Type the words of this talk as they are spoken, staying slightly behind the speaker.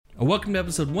Welcome to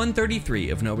episode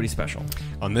 133 of Nobody Special.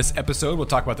 On this episode, we'll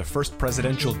talk about the first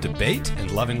presidential debate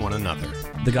and loving one another.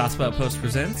 The Gospel Outpost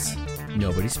presents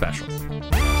Nobody Special.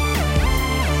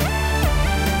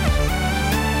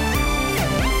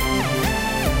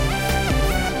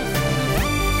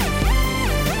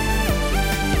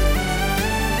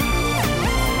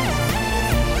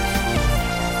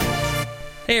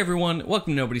 Hey everyone,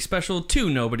 welcome to Nobody Special, two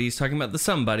nobodies talking about the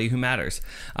somebody who matters.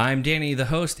 I'm Danny, the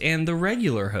host and the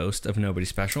regular host of Nobody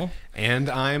Special. And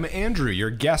I'm Andrew, your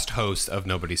guest host of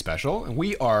Nobody Special. And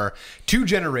we are two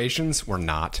generations, we're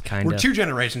not. Kinda. We're two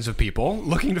generations of people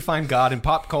looking to find God in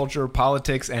pop culture,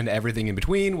 politics, and everything in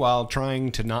between while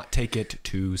trying to not take it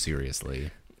too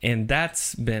seriously. And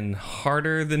that's been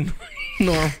harder than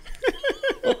normal.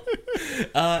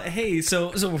 Hey,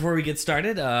 so before we get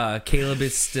started, Caleb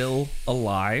is still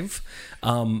alive.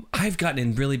 I've gotten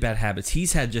in really bad habits.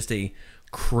 He's had just a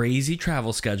crazy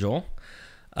travel schedule,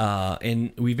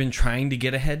 and we've been trying to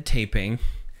get ahead taping,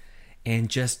 and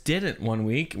just didn't one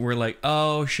week. We're like,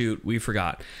 oh shoot, we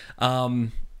forgot.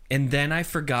 And then I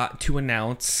forgot to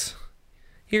announce.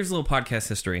 Here's a little podcast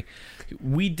history.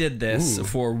 We did this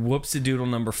for Whoops-a-Doodle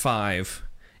number 5.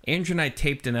 Andrew and I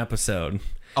taped an episode.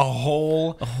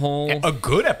 A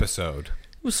good episode.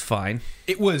 It was fine.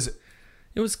 It was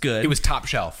good. It was top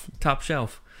shelf. Top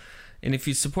shelf. And if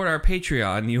you support our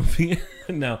Patreon, you'll be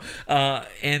no.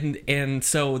 And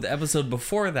so the episode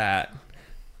before that,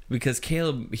 because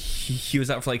Caleb he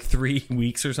was out for like 3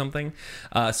 weeks or something.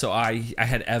 So I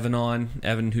had Evan on,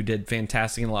 Evan who did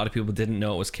fantastic, and a lot of people didn't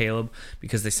know it was Caleb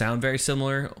because they sound very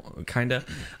similar, kind of.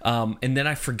 And then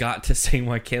I forgot to say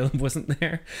why Caleb wasn't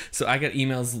there. So I got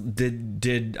emails.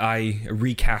 Did I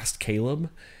recast Caleb?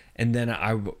 And then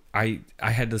I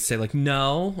had to say like,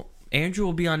 no, Andrew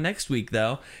will be on next week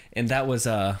though. And that was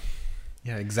yeah,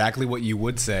 exactly what you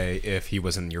would say if he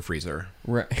was in your freezer.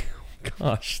 Right.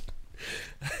 Gosh.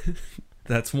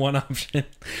 That's one option.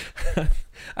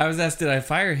 I was asked, did I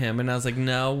fire him? And I was like,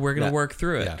 no, we're gonna work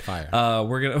through it. Yeah, fire.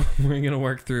 We're gonna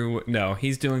work through. No,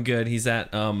 he's doing good. He's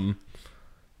at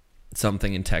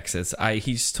something in Texas.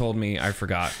 He just told me, I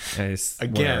forgot.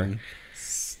 Again.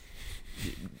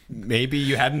 Maybe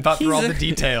you hadn't thought through all the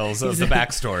details of the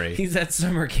backstory. He's at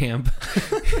summer camp.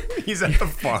 He's at the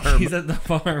farm. He's at the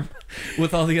farm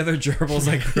with all the other gerbils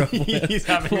I grew up with. He's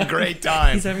having a great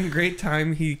time. He's having a great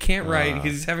time. He can't write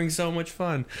because he's having so much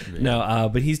fun. Yeah. No,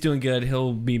 but he's doing good.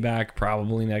 He'll be back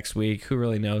probably next week. Who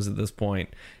really knows at this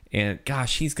point? And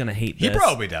gosh, he's going to hate this. He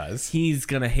probably does. He's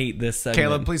going to hate this segment.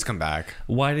 Caleb, please come back.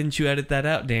 Why didn't you edit that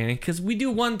out, Danny? Because we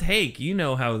do one take. You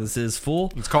know how this is,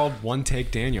 fool. It's called One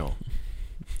Take Daniel.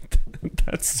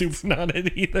 That's super not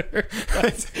it either.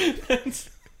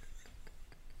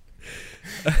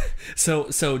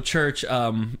 So church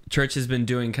has been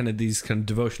doing kind of these kind of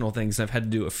devotional things. I've had to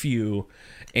do a few,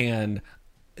 and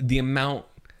the amount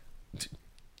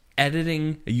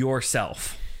editing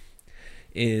yourself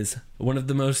is one of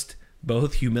the most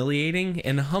both humiliating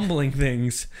and humbling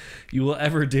things you will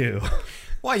ever do.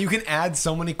 Why? You can add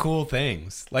so many cool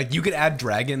things. Like, you could add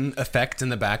dragon effect in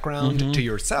the background to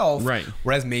yourself, right?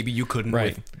 Whereas maybe you couldn't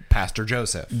with Pastor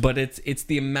Joseph. But it's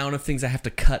the amount of things I have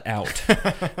to cut out.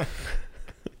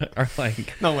 Are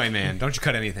like, no way, man! Don't you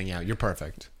cut anything out? You're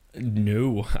perfect.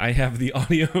 No, I have the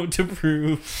audio to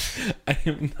prove I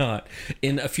am not.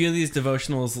 In a few of these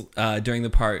devotionals, during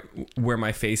the part where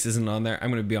my face isn't on there,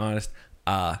 I'm going to be honest.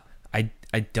 I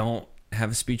don't have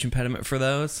a speech impediment for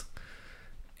those.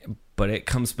 But it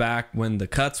comes back when the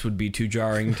cuts would be too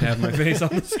jarring to have my face on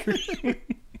the screen.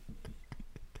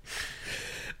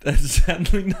 That's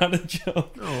sadly not a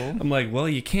joke. Oh. I'm like, well,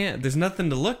 you can't. There's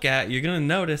nothing to look at. You're going to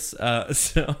notice.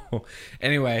 So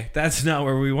anyway, that's not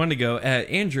where we want to go.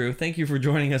 Andrew, thank you for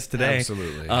joining us today.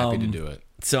 Absolutely. Happy to do it.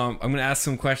 So I'm going to ask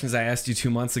some questions I asked you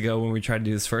 2 months ago when we tried to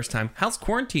do this first time. How's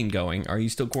quarantine going? Are you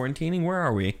still quarantining? Where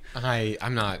are we?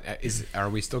 I'm not. Are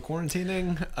we still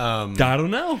quarantining? I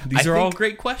don't know. These are all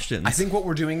great questions. I think what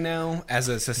we're doing now as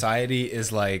a society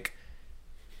is like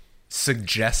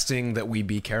suggesting that we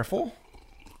be careful.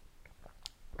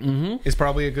 Is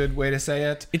probably a good way to say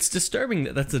it. It's disturbing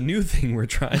that that's a new thing we're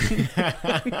trying.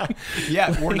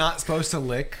 Yeah, we're not supposed to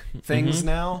lick things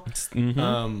now.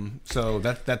 So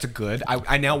that's a good.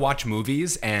 I now watch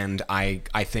movies and I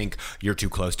think you're too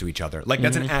close to each other. Like,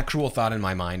 that's an actual thought in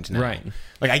my mind now. Right.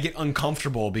 Like, I get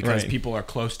uncomfortable because people are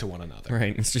close to one another.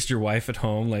 Right. It's just your wife at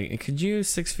home. Like, could you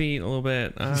 6 feet a little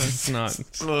bit? It's not.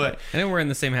 I know we're in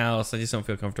the same house. I just don't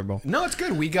feel comfortable. No, it's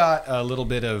good. We got a little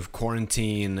bit of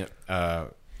quarantine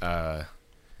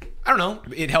I don't know.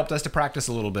 It helped us to practice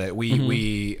a little bit.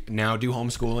 We now do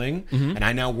homeschooling, and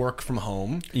I now work from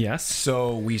home. Yes.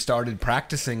 So we started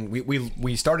practicing.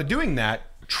 We started doing that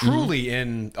truly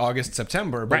in August,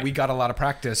 September, but we got a lot of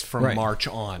practice from March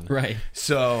on. Right.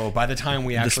 So by the time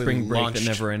we actually spring break launched, that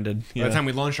never ended. by the time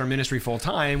we launched our ministry full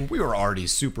time, we were already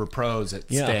super pros at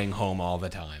staying home all the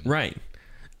time. Right.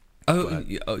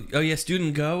 Yeah.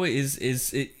 Student Go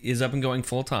is up and going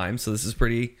full time, so this is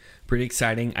pretty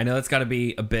exciting. I know it's got to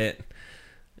be a bit.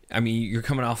 I mean, you're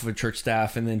coming off of a church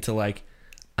staff, and then to like,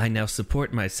 I now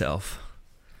support myself.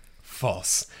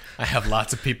 False. I have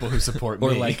lots of people who support me.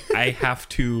 Or like, I have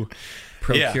to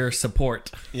procure support.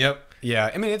 Yep.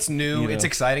 Yeah. I mean, it's new. It's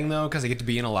exciting though because I get to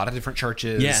be in a lot of different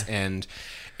churches, and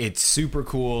it's super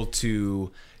cool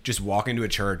to just walk into a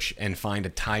church and find a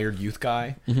tired youth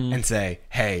guy and say,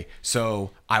 hey, so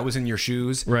I was in your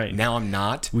shoes. Right. Now I'm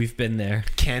not. We've been there.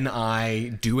 Can I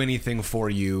do anything for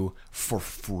you for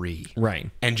free?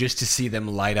 Right. And just to see them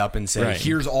light up and say,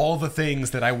 here's all the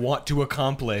things that I want to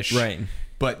accomplish. Right.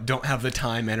 But don't have the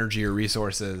time, energy, or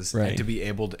resources and to be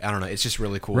able to, I don't know, it's just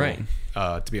really cool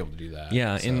to be able to do that.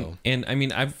 Yeah, so. and I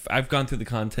mean, I've gone through the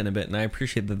content a bit, and I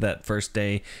appreciate that first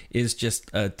day is just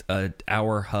a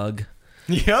hour hug.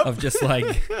 Yep. Of just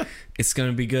like, it's going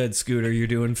to be good, Scooter. You're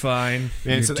doing fine.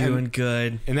 You're doing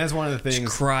good. And that's one of the things.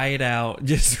 Just cry it out.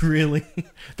 Just really.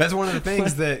 That's one of the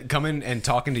things that come in and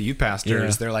talking to youth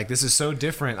pastors. They're like, this is so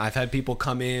different. I've had people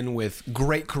come in with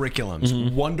great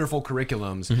curriculums, wonderful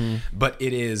curriculums, but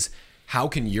it is, how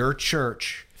can your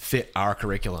church fit our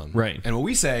curriculum? Right. And what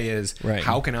we say is,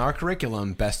 how can our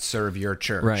curriculum best serve your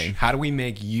church? Right. How do we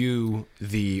make you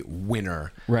the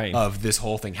winner of this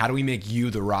whole thing? How do we make you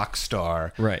the rock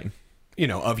star? Right. You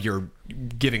know, of your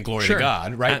giving glory to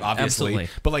God, right? Obviously. Absolutely.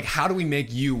 But like, how do we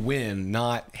make you win?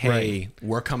 Not, hey,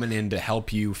 we're coming in to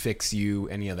help you, fix you,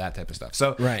 any of that type of stuff.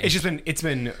 So it's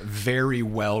been very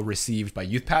well received by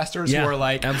youth pastors who are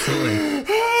like,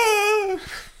 absolutely.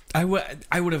 I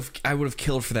would have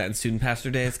killed for that in student pastor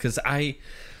days because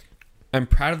I'm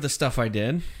proud of the stuff I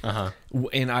did,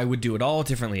 and I would do it all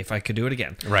differently if I could do it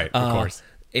again. Right, of course.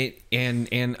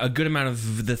 And a good amount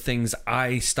of the things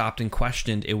I stopped and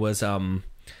questioned. It was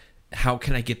how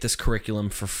can I get this curriculum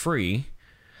for free?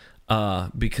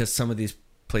 Because some of these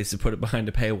places put it behind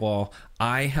a paywall.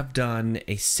 I have done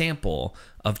a sample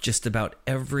of just about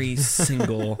every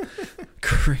single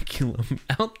curriculum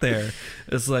out there.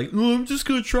 It's like, oh, I'm just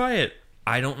gonna try it.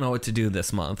 I don't know what to do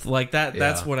this month. Like that.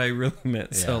 That's what I really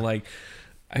meant. So like,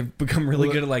 I've become really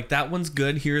good at like, that one's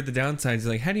good. Here are the downsides.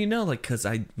 Like, how do you know? Like, because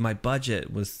my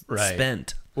budget was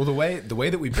spent. Well, the way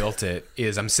that we built it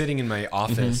is, I'm sitting in my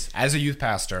office as a youth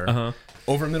pastor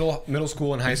over middle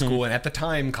school and high school, and at the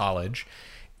time college,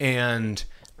 and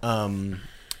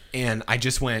I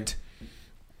just went,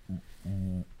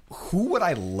 who would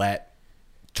I let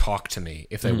talk to me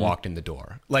if they walked in the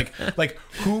door? Like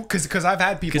who? Because I've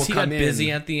had people come in. Because he got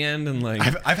busy at the end, and like,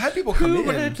 I've had people come in. Who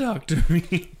would I talk to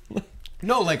me?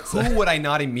 No, like, who would I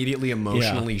not immediately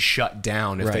emotionally shut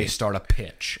down if they start a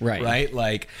pitch? Right?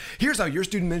 Like, here's how your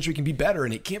student ministry can be better,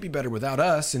 and it can't be better without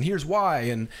us, and here's why,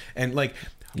 and like,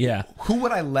 who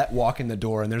would I let walk in the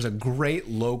door? And there's a great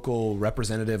local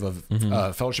representative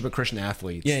of Fellowship of Christian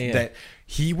Athletes that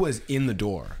he was in the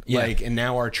door, like, and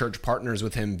now our church partners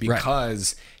with him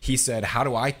because he said, how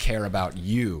do I care about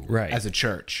you as a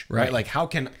church? Right? Like, how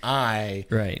can I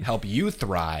help you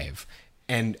thrive?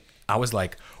 And I was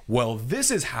like, well,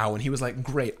 this is how. And he was like,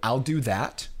 great, I'll do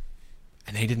that.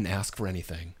 And they didn't ask for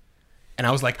anything. And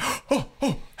I was like, oh,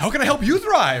 how can I help you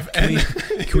thrive? And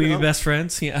can we be best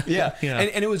friends? Yeah.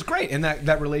 And it was great. And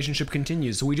that relationship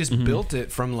continues. So we just built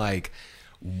it from like,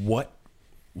 what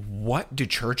do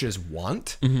churches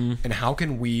want? And how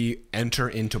can we enter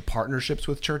into partnerships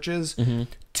with churches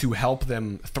to help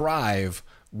them thrive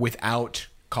without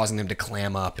causing them to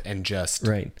clam up and just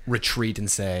retreat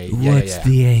and say, what's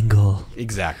the angle?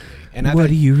 Exactly. And what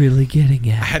are you really getting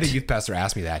at? I had a youth pastor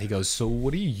ask me that. He goes, so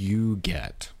what do you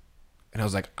get? And I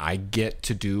was like, I get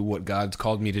to do what God's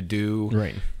called me to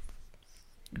do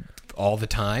all the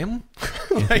time.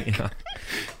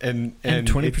 And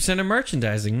 20% of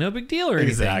merchandising, no big deal or anything.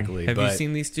 Exactly. Have you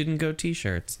seen these Student Go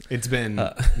t-shirts? It's been,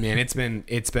 man, it's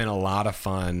been a lot of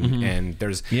fun. And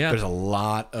there's a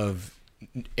lot of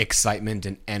excitement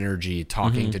and energy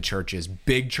talking to churches,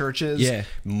 big churches,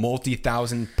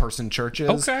 multi-thousand person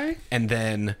churches, and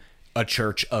then a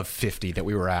church of 50 that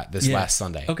we were at this last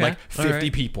Sunday. Like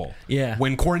 50 people.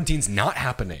 When quarantine's not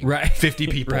happening. 50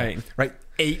 people. Right.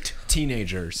 8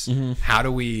 teenagers. How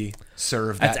do we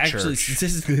serve that church? Actually,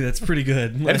 statistically, that's pretty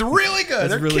good. It's really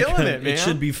good. They're really killing it, man. It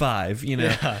should be 5, you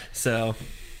know. So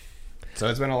So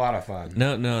it's been a lot of fun.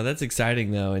 No, that's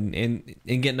exciting though, and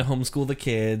getting to homeschool the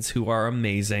kids who are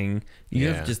amazing. You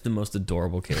have just the most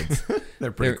adorable kids.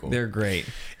 They're pretty cool. They're great.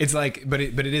 It's like, but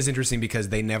it is interesting because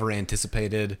they never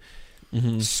anticipated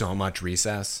so much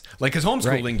recess. Like, because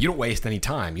homeschooling, you don't waste any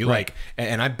time. You like,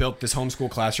 and I built this homeschool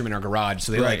classroom in our garage.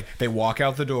 So they they walk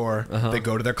out the door, they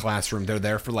go to their classroom, they're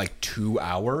there for like 2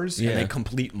 hours, and they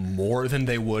complete more than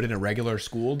they would in a regular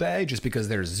school day, just because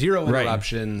there's zero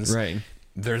interruptions. Right.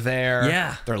 They're there.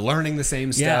 Yeah. They're learning the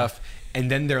same stuff. And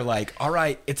then they're like, all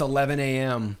right, it's 11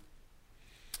 a.m.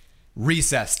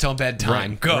 Recess till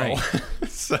bedtime. Go. Right.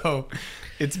 So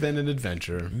it's been an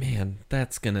adventure. Man,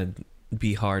 that's going to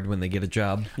be hard when they get a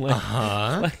job. Yeah.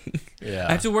 I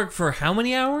have to work for how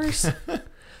many hours?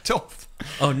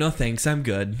 Oh, no thanks. I'm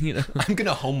good. You know, I'm going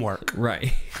to homework.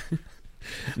 Right.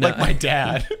 Like my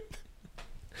dad.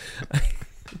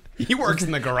 He works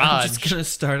in the garage. I'm just going to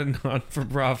start a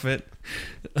non-for-profit.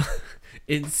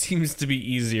 It seems to be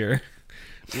easier.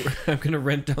 I'm going to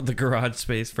rent out the garage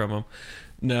space from them.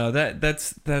 No,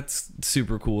 that's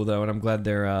super cool though, and I'm glad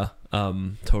they're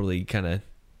totally kind of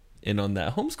in on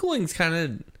that. Homeschooling's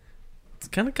kind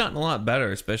of gotten a lot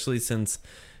better, especially since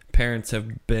parents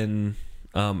have been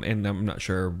and I'm not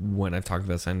sure when I've talked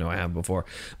about this. I know I have before,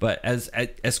 but as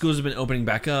schools have been opening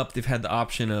back up, they've had the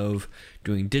option of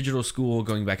doing digital school,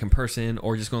 going back in person,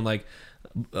 or just going like,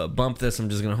 bump this, I'm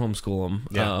just going to homeschool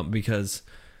them. Because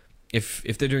if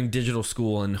they're doing digital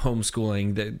school and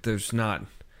homeschooling, there's not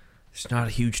a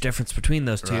huge difference between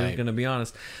those two. I'm going to be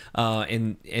honest.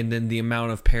 And then the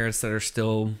amount of parents that are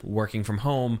still working from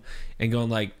home and going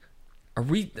like,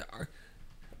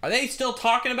 are they still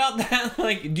talking about that?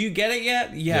 Like, do you get it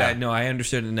yet? Yeah. No, I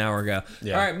understood it an hour ago.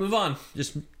 Yeah. All right, move on.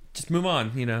 Just move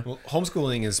on, you know. Well,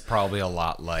 homeschooling is probably a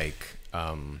lot like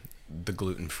the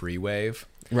gluten-free wave.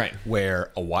 Right.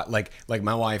 Where like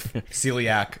my wife,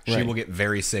 celiac, she will get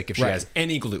very sick if she has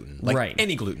any gluten. Like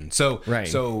any gluten. So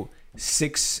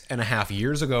 6.5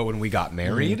 years ago when we got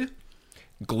married,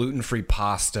 gluten-free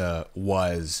pasta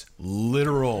was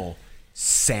literal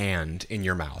sand in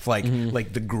your mouth. Like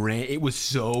like the grain, it was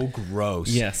so gross.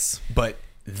 Yes. But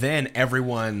then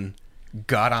everyone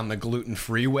got on the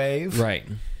gluten-free wave. Right.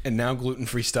 And now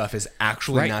gluten-free stuff is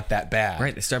actually not that bad.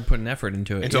 Right. They started putting effort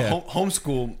into it. And so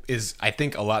homeschool is, I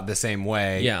think, a lot the same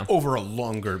way over a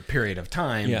longer period of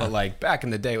time. Yeah. But like back in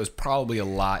the day, it was probably a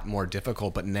lot more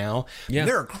difficult. But now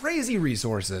there are crazy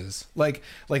resources. Like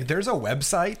there's a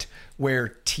website where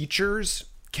teachers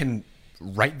can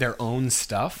write their own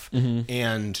stuff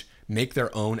and make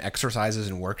their own exercises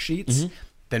and worksheets,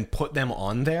 then put them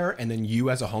on there. And then you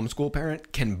as a homeschool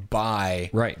parent can buy...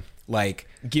 Like,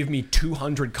 give me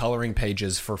 200 coloring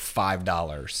pages for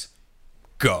 $5.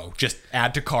 Go. Just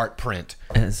add to cart, print.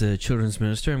 As a children's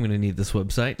minister, I'm going to need this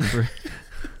website.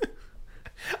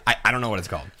 I don't know what it's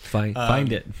called.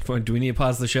 Find it. Do we need to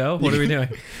pause the show? What are we doing?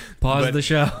 Pause the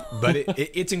show. But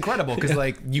it's incredible because,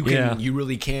 like, you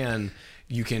really can...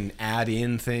 You can add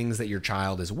in things that your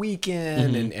child is weak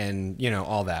in and you know,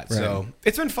 all that. Right. So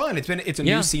it's been fun. It's a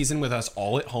new season with us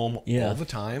all at home all the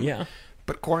time. Yeah.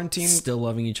 But quarantine... Still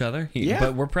loving each other.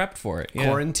 But we're prepped for it. Yeah.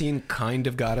 Quarantine kind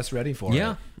of got us ready for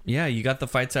it. Yeah, you got the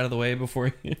fights out of the way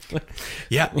before you...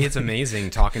 Yeah, it's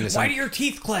amazing talking to some... Why do your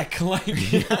teeth click? Like...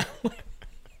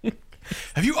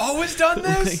 Have you always done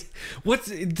this? What's...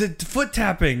 The foot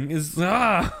tapping is...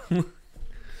 Why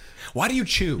do you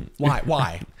chew?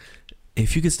 Why?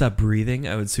 If you could stop breathing,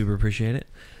 I would super appreciate it.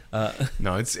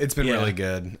 No, it's been really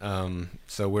good.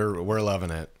 So we're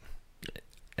loving it.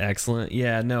 Excellent.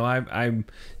 Yeah, no, I'm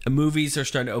movies are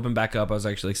starting to open back up. I was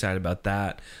actually excited about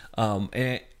that.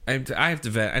 And I have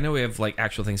to vet. I know we have like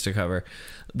actual things to cover.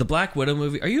 The Black Widow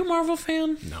movie. Are you a Marvel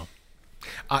fan? No.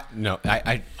 No.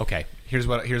 Okay. Here's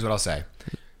what I'll say.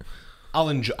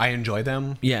 I enjoy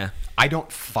them. Yeah. I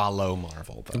don't follow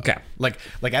Marvel though. Okay. Like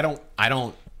I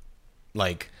don't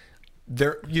like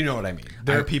there. You know what I mean?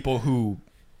 There are people who.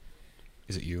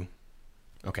 Is it you?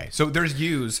 Okay, so there's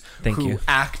yous who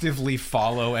actively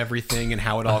follow everything and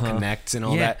how it all connects and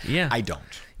all that. Yeah. I don't.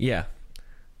 Yeah.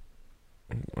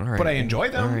 All right. But I enjoy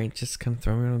them. All right, just kind of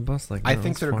throw me on the bus like that. I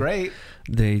think they're great.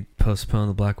 They postponed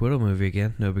the Black Widow movie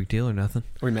again. No big deal or nothing.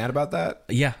 Are we mad about that?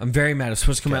 Yeah, I'm very mad. It was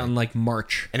supposed to come out in like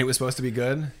March. And it was supposed to be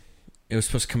good? It was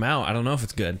supposed to come out. I don't know if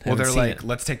it's good. Well, they're like,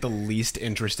 let's take the least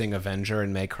interesting Avenger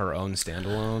and make her own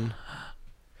standalone.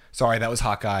 Sorry, that was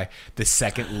Hawkeye. The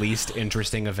second least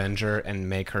interesting Avenger and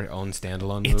make her own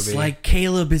standalone movie. It's like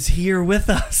Caleb is here with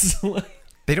us.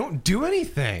 They don't do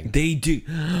anything. They do.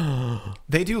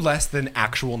 They do less than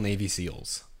actual Navy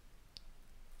SEALs.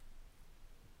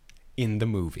 In the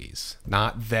movies.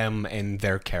 Not them and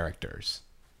their characters.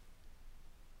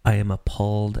 I am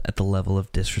appalled at the level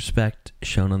of disrespect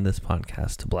shown on this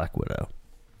podcast to Black Widow.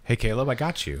 Hey, Caleb, I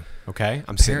got you. Okay?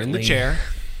 I'm sitting in the Apparently- chair.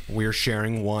 We're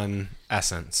sharing one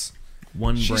essence.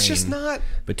 One She's brain. just not...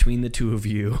 Between the two of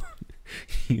you,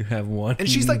 you have one. And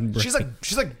she's like brain.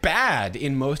 she's like bad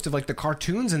in most of like the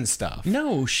cartoons and stuff.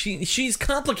 No, she's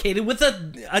complicated with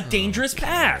a dangerous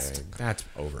past. That's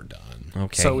overdone.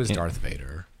 Okay. So is Darth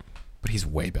Vader, but he's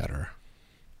way better.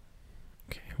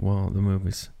 Okay. Well, the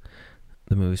movie's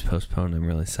postponed. I'm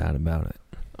really sad about it.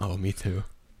 Oh, me too.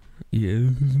 Yeah,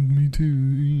 me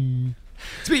too.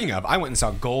 Speaking of, I went and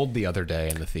saw Gold the other day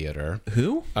in the theater.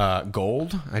 Who?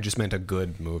 Gold? I just meant a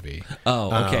good movie.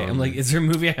 Oh, okay. I'm like, is there a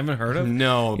movie I haven't heard of?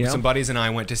 No, Yeah. some buddies and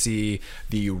I went to see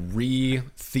the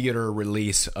re-theater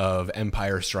release of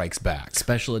Empire Strikes Back.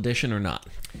 Special edition or not?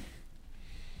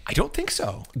 I don't think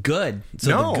so. Good. So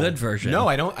No, the good version. No,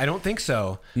 I don't think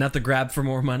so. Not the grab for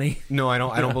more money. No, I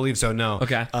don't believe so. No.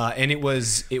 Okay. And it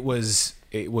was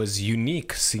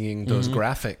unique seeing those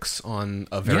graphics on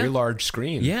a very Yeah. large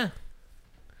screen. Yeah.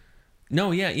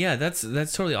 No, yeah, that's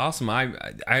totally awesome.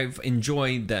 I've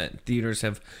enjoyed that theaters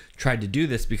have tried to do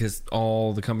this because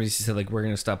all the companies said like we're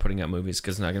going to stop putting out movies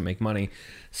because it's not going to make money,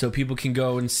 so people can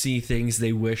go and see things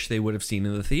they wish they would have seen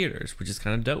in the theaters, which is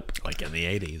kind of dope. Like in the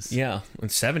 80s. Yeah, in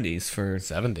 70s for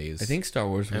 70s. I think Star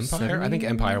Wars was Empire? 70s? I think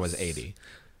Empire was 80.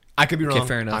 I could be wrong.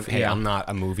 fair enough, I'm yeah. not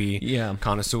a movie Yeah.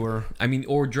 connoisseur. I mean,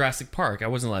 or Jurassic Park. I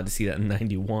wasn't allowed to see that in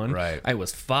 91. Right. I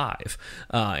was 5.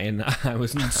 And I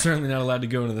was certainly not allowed to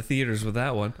go into the theaters with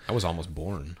that one. I was almost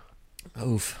born.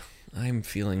 Oof. I'm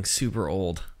feeling super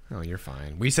old. Oh, you're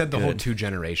fine. We said the whole Good. 2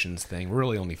 generations thing. We're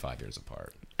really only 5 years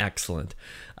apart. Excellent.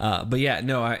 But yeah,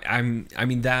 no, I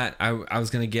mean that I was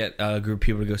going to get a group of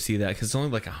people to go see that because it's only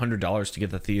like $100 to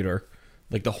get the theater,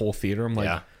 like the whole theater. I'm like,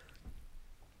 Yeah.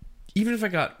 even if I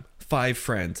got 5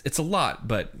 friends, it's a lot,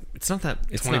 but it's not that.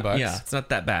 It's $20 not. Yeah, it's not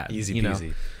that bad. Easy you know?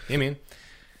 peasy. I mean,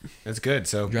 it's good.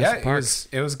 So Jurassic yeah, Park.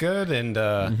 it was good, and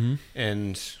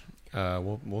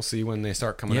we'll see when they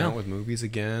start coming Yeah. out with movies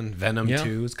again. Venom Yeah.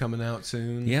 2 is coming out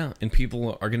soon. Yeah, and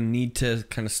people are going to need to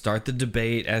kind of start the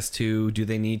debate as to do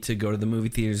they need to go to the movie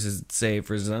theaters? Is it safe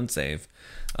or is it unsafe?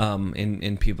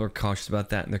 And people are cautious about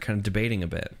that, and they're kind of debating a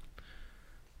bit.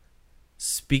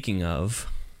 Speaking of,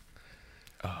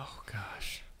 Oh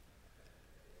gosh.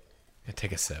 Yeah,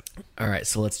 take a sip. all right,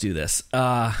 so let's do this.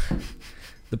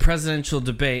 The presidential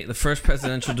debate, the first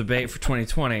presidential debate for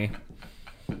 2020.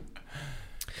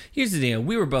 Here's the deal.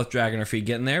 We were both dragging our feet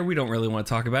getting there. We don't really want to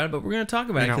talk about it, but we're going to talk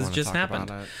about it because it just happened.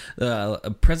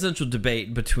 A presidential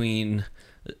debate between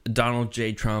Donald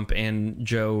J. Trump and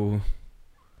Joe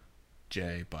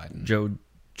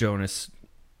Jonas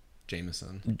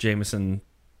Jameson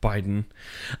Biden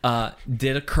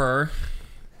did occur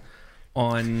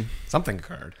on Something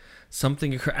occurred.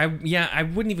 something. I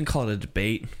wouldn't even call it a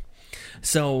debate.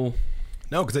 So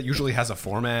No, because it usually has a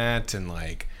format and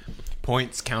like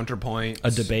points, counterpoints.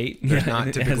 a debate. There's Yeah, not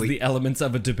it has typically the elements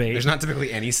of a debate. there's not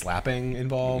typically any slapping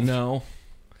involved. No.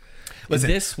 Listen,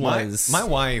 This was my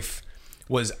wife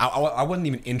was. I wasn't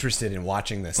even interested in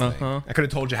watching this thing. I could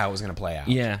have told you how it was going to play out.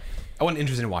 Yeah. I wasn't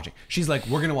interested in watching. She's like,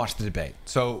 we're going to watch the debate.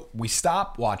 So we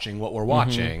stop watching what we're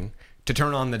watching to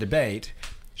turn on the debate.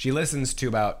 She listens to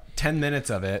about 10 minutes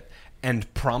of it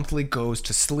and promptly goes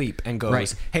to sleep and goes,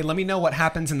 Right. hey, let me know what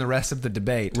happens in the rest of the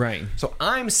debate. Right. So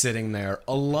I'm sitting there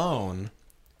alone,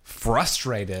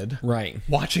 frustrated, Right.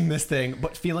 watching this thing,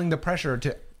 but feeling the pressure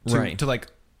to Right. like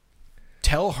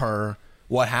tell her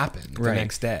what happened the Right.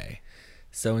 next day.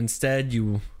 So instead,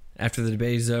 after the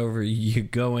debate is over, you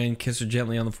go in, kiss her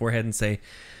gently on the forehead, and say,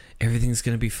 "Everything's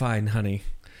gonna be fine, honey.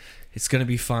 It's gonna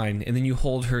be fine." And then you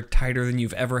hold her tighter than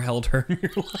you've ever held her in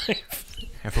your life,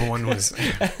 Everyone was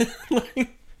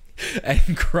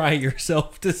and cry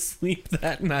yourself to sleep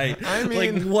that night. I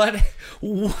mean- like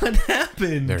what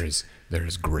happened? there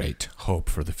is great hope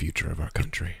for the future of our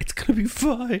country. It's gonna be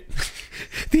fine.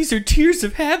 These are tears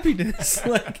of happiness.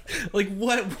 like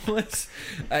what was?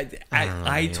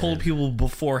 I told people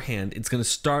beforehand it's gonna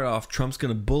start off. Trump's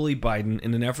gonna bully Biden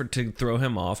in an effort to throw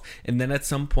him off, and then at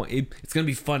some point it's gonna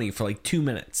be funny for like 2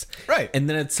 minutes, Right. And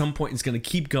then at some point it's gonna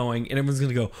keep going, and everyone's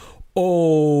gonna go,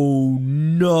 "Oh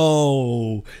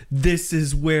no, this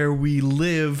is where we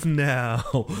live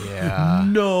now." Yeah.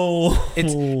 No,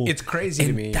 It's crazy to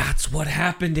And me. That's what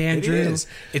happened, Andrew. It is.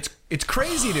 It's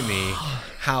crazy to me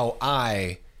how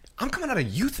I'm coming out of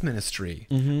youth ministry.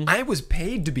 I was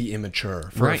paid to be immature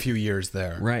for a Right. few years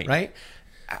there. Right. Right?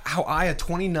 How a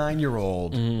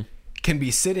 29-year-old can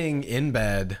be sitting in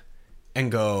bed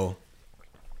and go,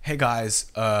 "Hey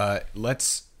guys,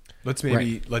 let's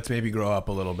maybe grow up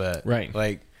a little bit." Right.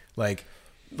 Like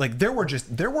there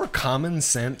were common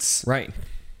sense Right.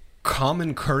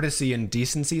 common courtesy and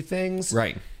decency things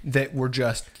Right. that were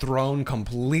just thrown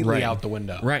completely Right. out the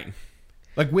window. Right.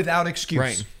 Like without excuse.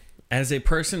 Right. As a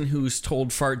person who's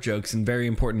told fart jokes in very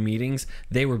important meetings,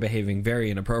 they were behaving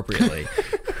very inappropriately.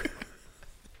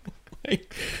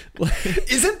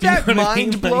 Isn't that You know what I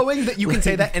mean? mind-blowing that you can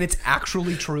say that and it's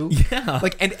actually true? Yeah.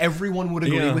 Like, and everyone would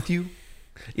agree Yeah. with you?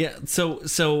 Yeah,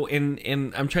 so and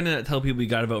I'm trying to not tell people you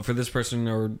got to vote for this person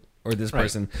or this Right.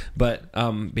 person, but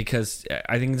because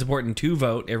I think it's important to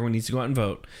vote. Everyone needs to go out and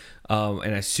vote,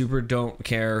 and I super don't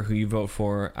care who you vote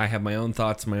for. I have my own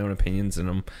thoughts, my own opinions, and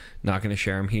I'm not going to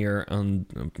share them here.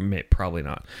 Probably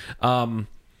not.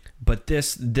 But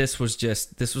this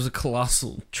was a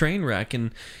colossal train wreck,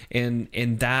 and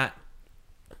that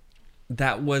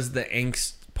was the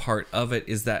angst part of it,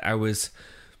 is that I was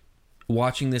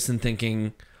watching this and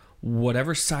thinking,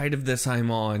 whatever side of this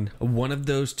I'm on, one of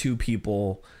those two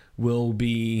people will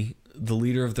be the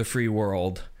leader of the free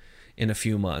world in a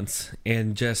few months.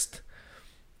 And just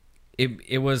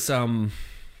it was on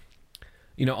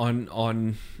all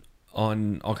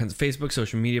kinds of Facebook,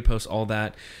 social media posts, all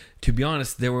that. To be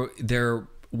honest, there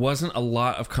wasn't a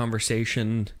lot of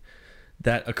conversation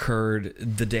that occurred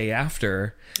the day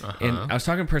after. And I was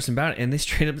talking to a person about it, and they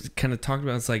straight up kind of talked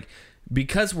about, it's like,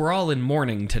 because we're all in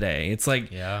mourning today, it's like,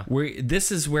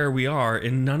 this is where we are,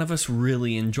 and none of us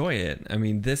really enjoy it. I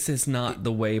mean, this is not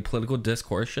the way political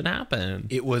discourse should happen.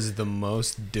 It was the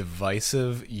most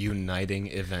divisive, uniting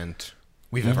event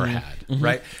we've ever had,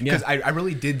 right? Because I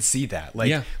really did see that.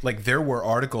 Like there were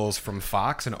articles from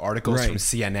Fox and articles from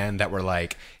CNN that were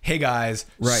like, "Hey guys,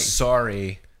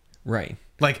 sorry." Right.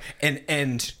 Like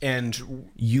and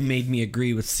you made me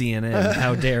agree with CNN.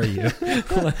 How dare you?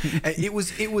 it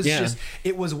was just,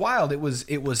 it was wild. It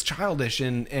was childish,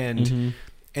 and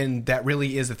that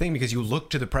really is the thing, because you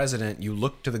look to the president, you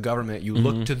look to the government, you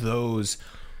look to those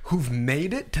who've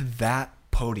made it to that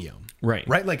podium. Right.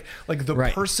 Like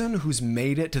the person who's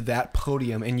made it to that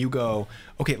podium, and you go,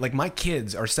 okay, like my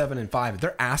kids are 7 and 5.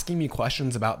 They're asking me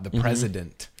questions about the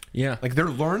president. Yeah. Like they're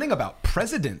learning about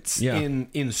presidents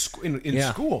in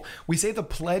school. We say the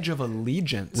Pledge of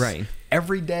Allegiance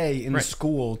every day in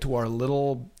school to our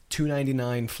little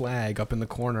 $2.99 flag up in the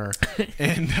corner.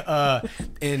 and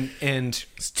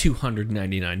it's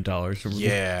 $299.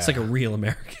 Yeah. It's like a real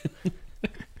American.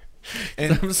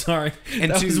 And I'm sorry.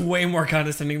 And that was way more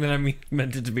condescending than I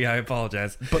meant it to be. I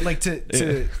apologize. But like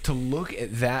to look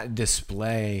at that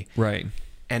display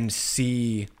and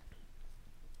see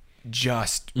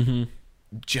just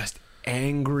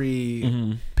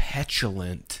angry,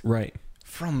 petulant,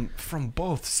 from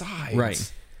both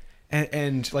sides,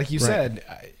 and like you said,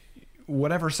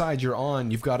 whatever side you're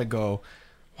on, you've got to go,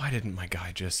 why didn't my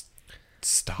guy just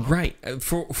stop?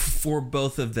 For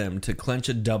both of them to clench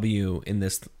a W in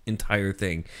this entire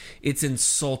thing, it's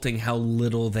insulting how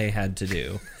little they had to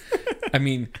do. I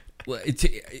mean,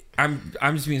 I'm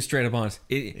just being straight up honest.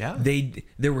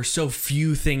 There were so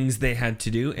few things they had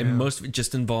to do, and most of it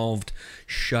just involved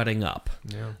shutting up.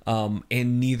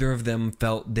 And neither of them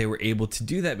felt they were able to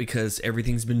do that, because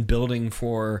everything's been building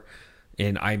for,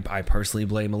 and I personally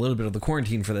blame a little bit of the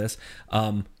quarantine for this.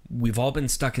 We've all been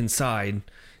stuck inside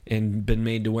and been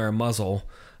made to wear a muzzle,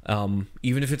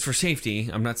 even if it's for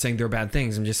safety. I'm not saying they're bad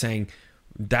things. I'm just saying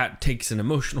that takes an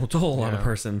emotional toll on a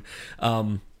person.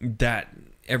 That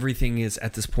everything is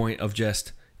at this point of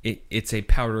just, it's a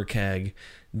powder keg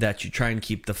that you try and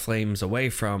keep the flames away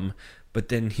from, but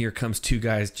then here comes two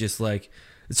guys just like,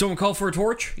 did someone call for a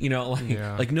torch?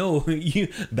 Like no, you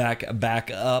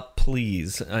back up,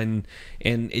 please. And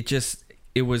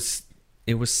it was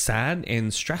sad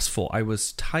and stressful. I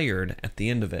was tired at the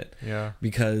end of it,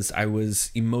 because I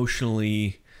was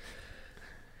emotionally,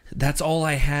 that's all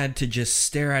I had to just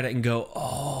stare at it and go,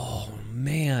 oh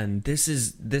man, this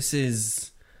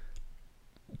is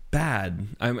bad.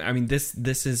 I mean,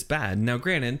 this is bad. Now,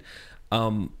 granted,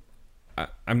 I'm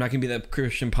not gonna be that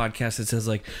Christian podcast that says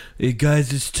like, hey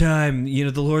guys, it's time,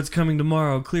 the Lord's coming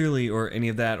tomorrow, clearly, or any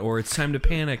of that, or it's time to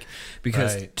panic,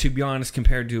 because to be honest,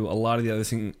 compared to a lot of the other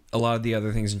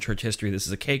things in church history, this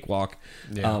is a cakewalk.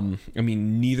 I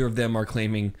mean, neither of them are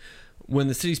claiming, when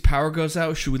the city's power goes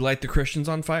out, should we light the Christians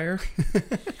on fire?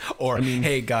 Or,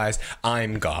 hey guys,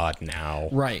 I'm God now.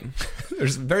 Right.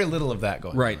 There's very little of that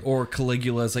going on. Or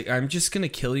Caligula's like, I'm just going to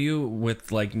kill you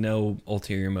with like no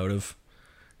ulterior motive.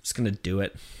 Just going to do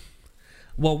it.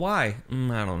 Well, why?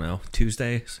 I don't know.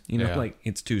 Tuesdays? Like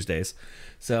it's Tuesdays.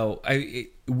 So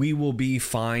we will be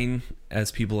fine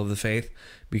as people of the faith,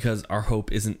 because our hope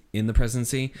isn't in the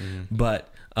presidency.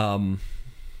 But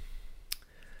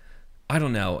I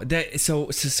don't know. So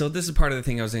this is part of the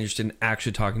thing I was interested in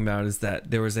actually talking about, is that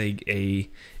there was a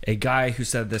guy who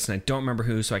said this, and I don't remember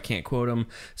who, so I can't quote him.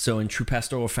 So in true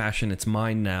pastoral fashion, it's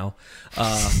mine now.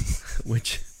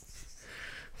 Which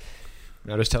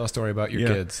Now just tell a story about your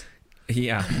kids.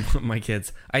 Yeah, my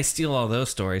kids. I steal all those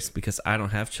stories because I don't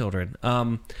have children.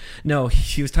 No,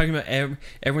 he was talking about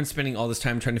everyone spending all this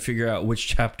time trying to figure out which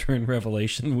chapter in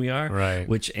Revelation we are. Right.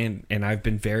 Which and I've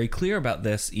been very clear about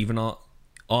this, even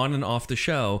on and off the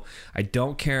show. I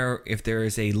don't care if there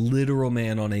is a literal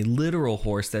man on a literal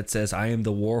horse that says I am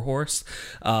the war horse.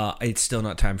 It's still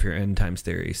not time for your end times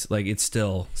theories. Like, it's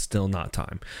still not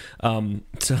time.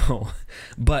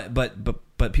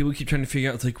 But people keep trying to figure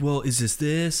out, it's like, well, is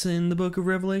this in the book of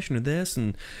Revelation or this?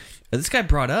 And this guy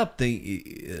brought up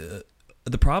the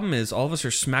problem is all of us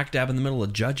are smack dab in the middle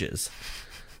of Judges.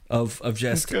 Of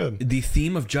just the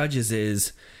theme of Judges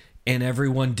is, and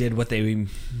everyone did what they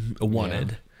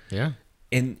wanted. Yeah.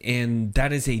 And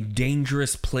that is a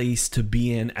dangerous place to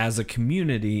be in as a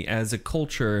community, as a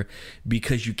culture,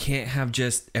 because you can't have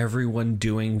just everyone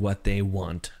doing what they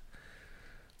want.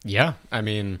 Yeah, I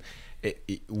mean,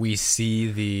 we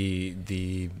see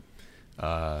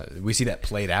we see that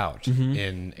played out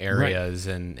in areas,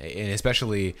 right. and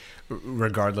especially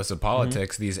regardless of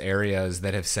politics, these areas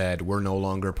that have said we're no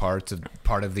longer part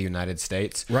of the United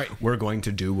States, right? We're going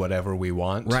to do whatever we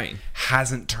want, right?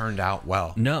 Hasn't turned out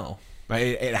well. No, right?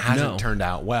 It hasn't turned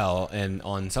out well, and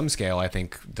on some scale, I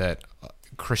think that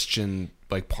Christian.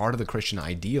 Like, part of the Christian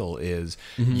ideal is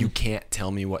you can't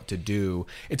tell me what to do.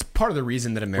 It's part of the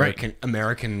reason that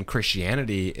American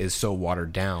Christianity is so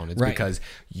watered down. It's because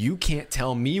you can't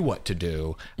tell me what to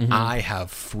do. I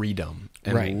have freedom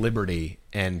and liberty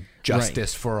and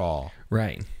justice for all.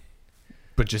 Right.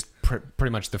 But just pretty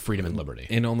much the freedom and liberty.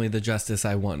 And only the justice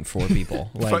I want for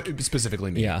people. Like, specifically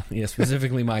me. Yeah,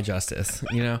 specifically my justice,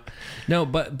 No,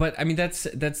 but I mean, that's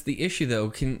the issue,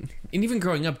 though. And even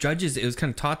growing up, Judges, it was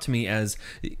kind of taught to me as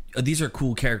these are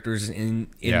cool characters in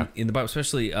the Bible,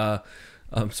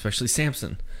 especially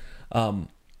Samson.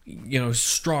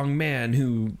 Strong man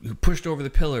who pushed over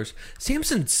the pillars.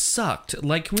 Samson sucked.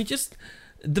 Like,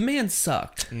 the man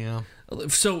sucked. Yeah.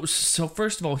 So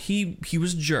first of all, he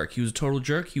was a jerk. He was a total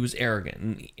jerk. He was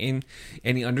arrogant, and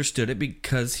he understood it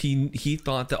because he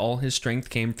thought that all his strength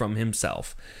came from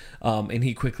himself, and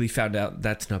he quickly found out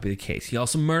that to not be the case. He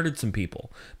also murdered some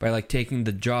people by taking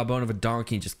the jawbone of a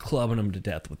donkey and just clubbing them to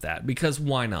death with that, because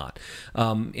why not?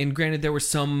 And granted, there were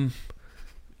some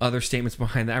other statements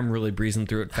behind that. I'm really breezing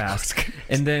through it fast,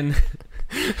 and then.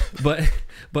 But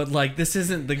this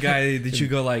isn't the guy that you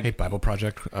go like, hey, Bible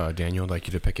Project, Daniel, I'd like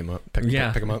you to pick him up. Pick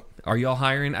him up. Are y'all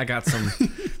hiring? I got some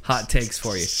hot takes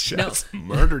for you. Just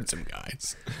murdered some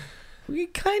guys. We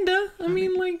kinda. I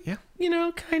mean, kinda.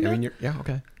 I mean,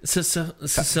 okay. So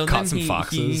caught then some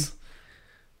foxes.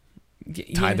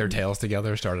 Tied their tails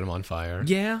together, started them on fire.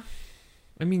 Yeah.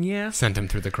 I mean, yeah. Sent him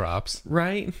through the crops.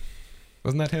 Right.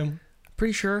 Wasn't that him?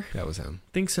 Pretty sure. That was him.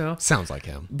 Think so. Sounds like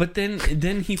him. But then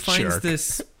he finds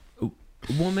this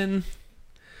woman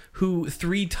who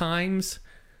 3 times,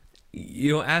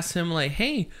 asks him like,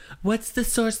 hey, what's the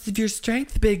source of your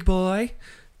strength, big boy?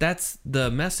 That's the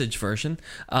Message version.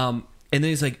 And then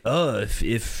he's like, oh,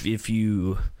 if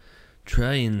you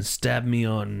try and stab me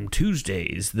on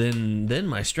Tuesdays, then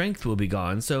my strength will be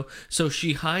gone. So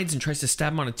she hides and tries to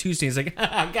stab him on a Tuesday. He's like,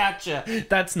 gotcha.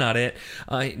 That's not it.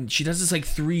 She does this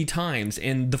 3 times,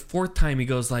 and the 4th time he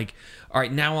goes like, all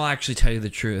right, now I'll actually tell you the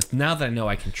truth. Now that I know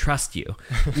I can trust you.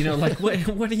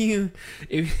 What do you...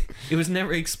 It was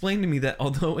never explained to me that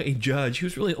although a judge, he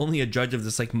was really only a judge of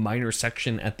this minor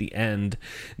section at the end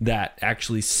that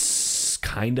actually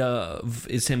kind of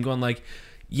is him going like,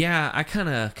 yeah, I kind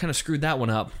of screwed that one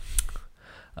up.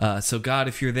 So God,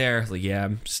 if you're there, yeah,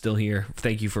 I'm still here.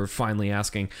 Thank you for finally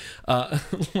asking.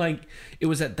 It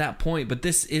was at that point, but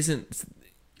this isn't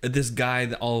this guy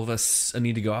that all of us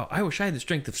need to go out. I wish I had the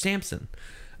strength of Samson.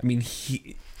 I mean,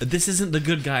 this isn't the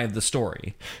good guy of the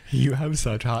story. You have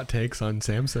such hot takes on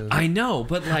Samson. I know,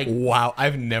 but wow,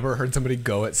 I've never heard somebody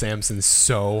go at Samson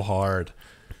so hard.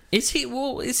 Is he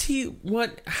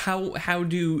what? How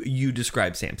do you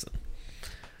describe Samson?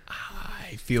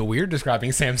 I feel weird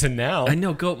describing Samson now. I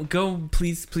know. Go.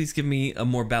 Please give me a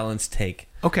more balanced take.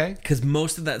 Okay. Because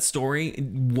most of that story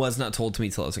was not told to me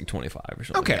till I was 25 or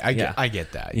something. Okay, I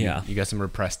get that. Yeah. You got some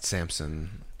repressed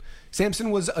Samson.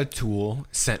 Samson was a tool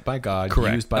sent by God,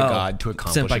 correct, used by God to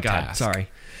accomplish a task. Sorry.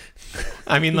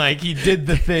 I mean, he did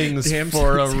the things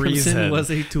for a reason. Samson was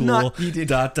a tool. He did.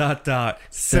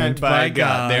 Sent by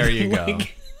God. There you go.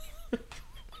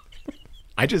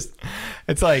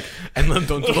 it's like, and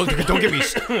don't get me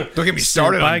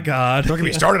started by on God. Don't get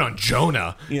me started on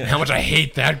Jonah. Yeah. And how much I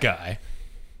hate that guy.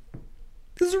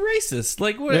 This is racist.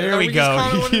 Like, what? There are we just go.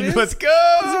 calling it what it is? Let's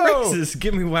go. This is racist.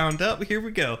 Get me wound up. Here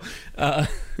we go.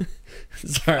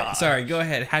 Sorry. Go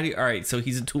ahead. How do you? All right. So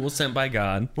he's a tool sent by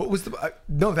God. What was the?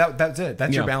 No, that's it.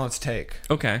 That's your Yeah. balanced take.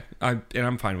 Okay. And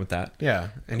I'm fine with that. Yeah,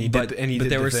 and he But did. And he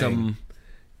did there the were thing. some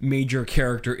major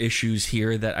character issues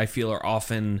here that I feel are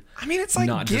often. I mean, it's like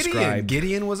not Gideon. described.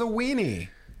 Gideon was a weenie.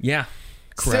 Yeah.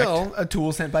 Correct. Still a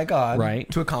tool sent by God, Right.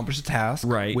 to accomplish a task,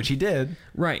 Right. which he did.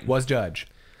 Right. Was judge.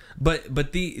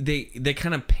 But they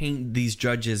kind of paint these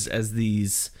judges as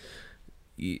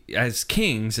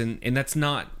kings, and that's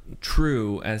not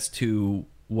true as to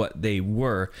what they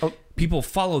were. Oh. People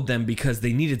followed them because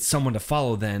they needed someone to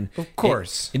follow them. Of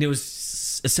course. And it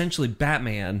was essentially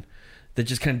Batman that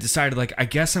just kind of decided, like, I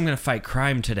guess I'm going to fight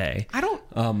crime today. I don't.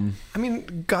 I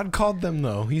mean, God called them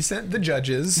though. He sent the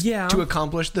judges Yeah. to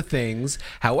accomplish the things.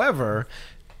 However,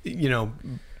 you know,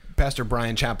 Pastor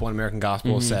Brian Chappell in American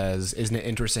Gospel says, "Isn't it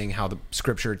interesting how the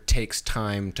Scripture takes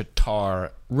time to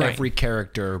tar Right. every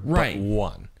character but Right.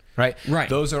 one?" Right? Right.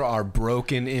 Those are our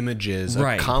broken images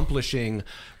Right. accomplishing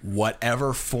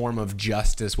whatever form of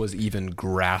justice was even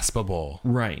graspable.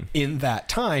 Right. In that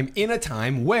time, in a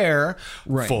time where,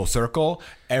 Right. full circle,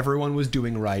 everyone was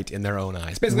doing right in their own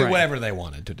eyes. Basically, Right. whatever they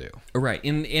wanted to do. Right,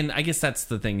 and I guess that's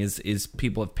the thing is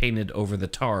people have painted over the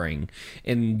tarring,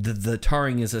 and the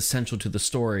tarring is essential to the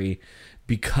story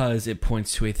because it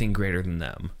points to a thing greater than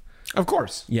them. Of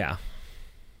course. Yeah,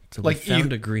 so Like we found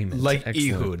Ehud- agreement. Like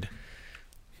Excellent. Ehud.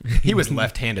 He was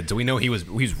left-handed, so we know he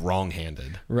was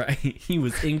wrong-handed. Right, he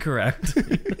was incorrect.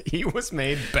 He was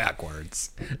made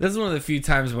backwards. That's one of the few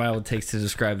times the Bible takes to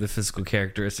describe the physical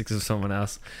characteristics of someone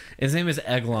else. His name is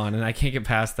Eglon, and I can't get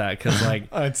past that because,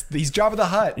 like, He's Jabba the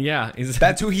Hutt. yeah,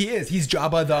 That's who he is. He's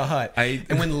Jabba the Hutt. I-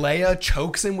 And when Leia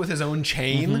chokes him with his own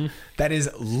chain, that is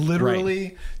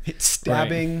literally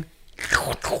stabbing.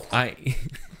 I.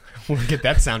 We'll get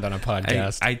that sound on a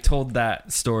podcast. I told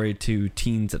that story to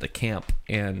teens at a camp,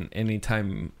 and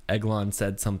anytime Eglon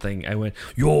said something, I went,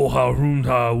 Yo Harun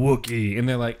Ha Wookie. And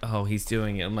they're like, oh, he's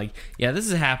doing it. I'm like, yeah, this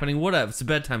is happening. What up? It's a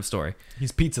bedtime story.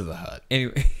 He's Pizza the Hutt.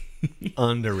 Anyway.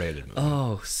 Underrated movie.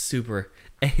 Oh, super.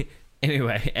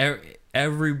 Anyway,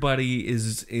 everybody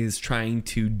is trying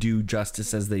to do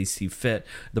justice as they see fit.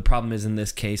 The problem is in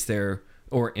this case,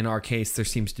 in our case, there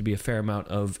seems to be a fair amount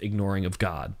of ignoring of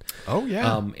God. Oh,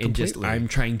 yeah. And just completely. I'm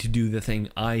trying to do the thing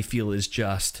I feel is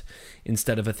just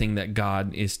instead of a thing that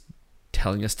God is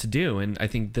telling us to do. And I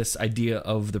think this idea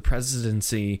of the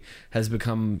presidency has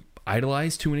become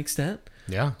idolized to an extent.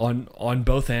 Yeah. On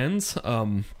both ends.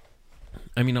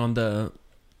 I mean, on the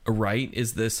right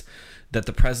is this that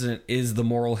the president is the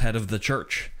moral head of the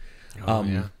church.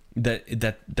 Yeah. That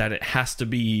it has to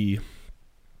be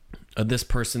this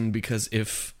person, because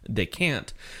if they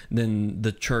can't, then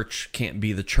the church can't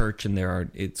be the church, and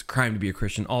it's a crime to be a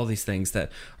Christian. All these things that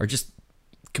are just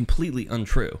completely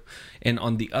untrue. And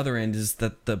on the other end is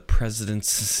that the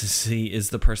presidency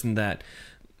is the person that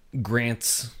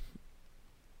grants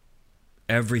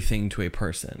everything to a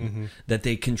person, that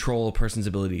they control a person's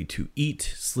ability to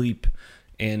eat, sleep,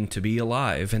 and to be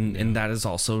alive, and that is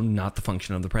also not the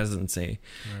function of the presidency.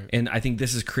 Right. And I think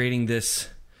this is creating this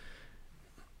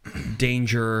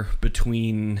danger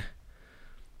between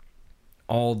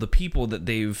all the people that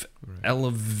they've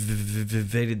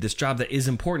elevated this job that is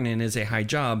important and is a high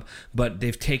job, but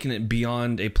they've taken it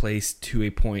beyond a place to a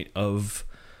point of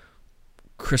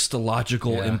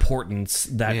Christological importance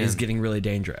that is getting really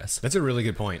dangerous. That's a really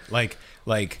good point. Like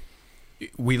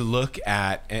we look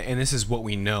at, and this is what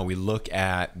we know, we look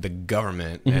at the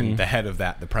government and the head of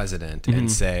that, the president,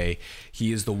 and say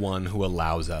he is the one who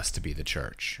allows us to be the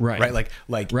church. Right. Right.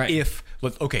 Like Right.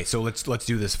 so let's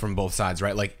do this from both sides,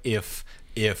 right? Like if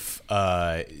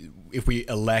we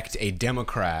elect a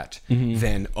Democrat,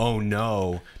 then oh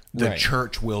no, the Right.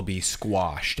 church will be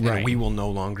squashed, and Right. we will no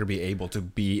longer be able to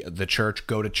be the church,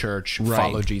 go to church, Right.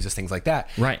 follow Jesus, things like that.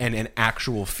 Right. And an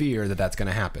actual fear that that's going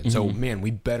to happen. So, man,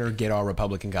 we better get our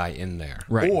Republican guy in there.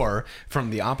 Right. Or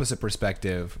from the opposite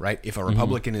perspective, right? If a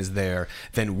Republican is there,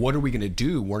 then what are we going to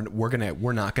do? We're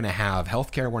not going to have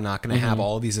healthcare. We're not going to have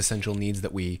all these essential needs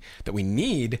that we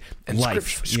need. And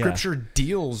Life, Scripture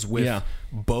deals with Yeah.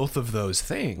 both of those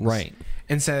things, Right.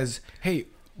 And says, hey,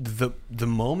 the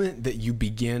moment that you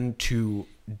begin to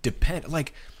depend,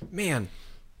 like, man,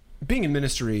 being in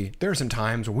ministry, there are some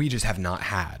times where we just have not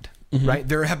had right?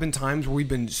 There have been times where we've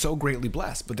been so greatly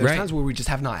blessed, but there's Right. times where we just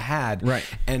have not had. Right.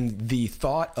 And the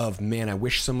thought of, man, I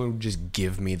wish someone would just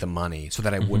give me the money so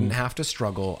that I wouldn't have to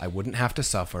struggle, I wouldn't have to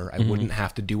suffer, I wouldn't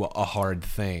have to do a hard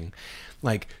thing.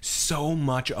 Like, so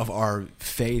much of our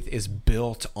faith is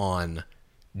built on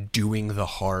doing the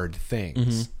hard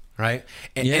things. Right.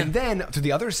 And, Yeah. and then to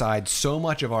the other side, so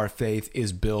much of our faith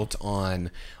is built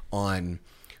on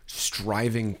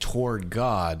striving toward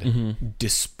God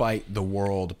despite the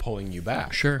world pulling you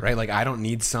back. Sure. Right. Like, I don't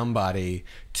need somebody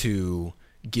to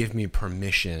give me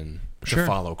permission to Sure.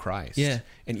 follow Christ. Yeah.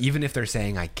 And even if they're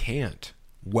saying I can't,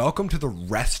 welcome to the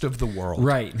rest of the world.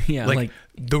 Right. Yeah. Like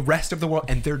the rest of the world,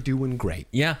 and they're doing great.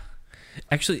 Yeah.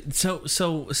 Actually, so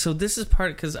this is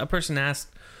part, because a person asked,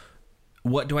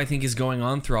 what do I think is going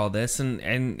on through all this?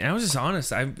 And I was just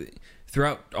honest.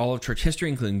 Throughout all of church history,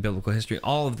 including biblical history,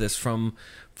 all of this from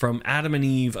Adam and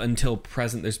Eve until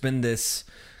present, there's been this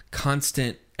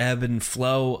constant ebb and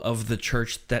flow of the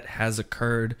church that has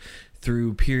occurred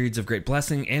through periods of great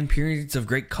blessing and periods of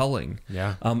great culling.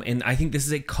 Yeah. And I think this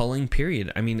is a culling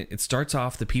period. I mean, it starts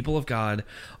off, the people of God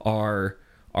are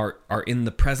in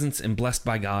the presence and blessed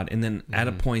by God, and then at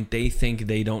a point they think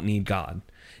they don't need God,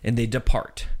 and they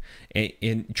depart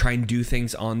and try and do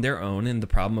things on their own. And the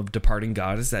problem of departing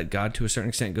God is that God, to a certain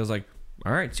extent, goes like,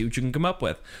 all right, see what you can come up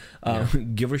with,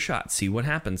 give it a shot, see what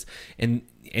happens, and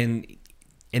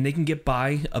they can get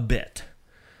by a bit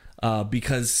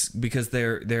because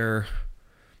they're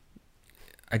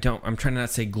I'm trying to not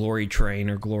say glory train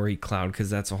or glory cloud, because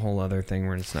that's a whole other thing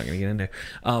we're just not going to get into.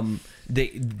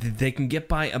 They can get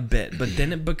by a bit, but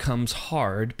then it becomes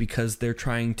hard because they're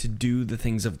trying to do the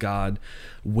things of God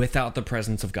without the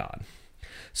presence of God.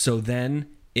 So then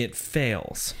it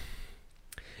fails,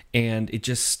 and it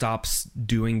just stops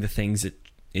doing the things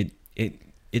it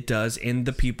does. And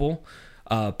the people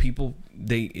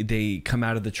they come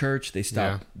out of the church, they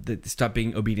stop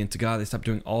being obedient to God, they stop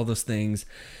doing all those things.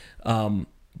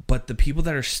 But the people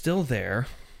that are still there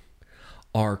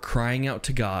are crying out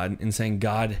to God and saying,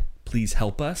 God, please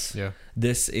help us. Yeah.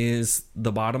 This is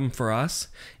the bottom for us.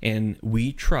 And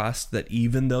we trust that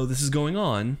even though this is going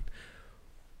on,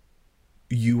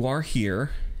 you are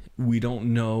here. We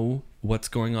don't know what's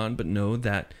going on, but know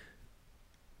that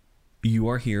you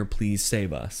are here. Please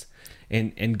save us.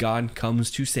 And God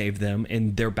comes to save them,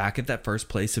 and they're back at that first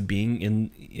place of being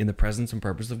in the presence and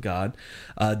purpose of God.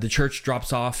 The church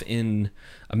drops off in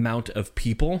amount of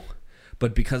people,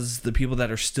 but because the people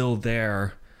that are still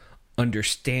there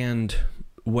understand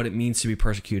what it means to be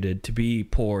persecuted, to be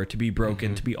poor, to be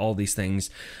broken, to be all these things,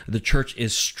 the church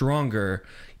is stronger,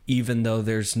 even though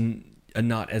there's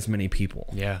not as many people.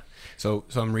 Yeah. So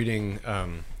I'm reading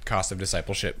Cost of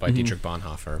Discipleship by Dietrich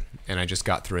Bonhoeffer, and I just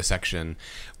got through a section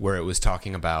where it was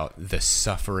talking about the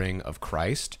suffering of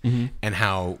Christ and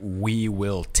how we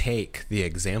will take the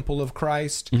example of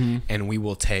Christ and we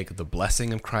will take the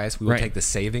blessing of Christ, we will take the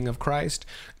saving of Christ,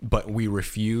 but we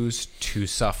refuse to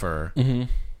suffer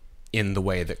in the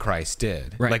way that Christ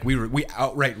did. Right. Like we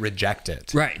outright reject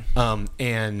it. Right.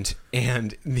 And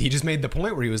he just made the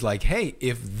point where he was like, hey,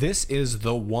 if this is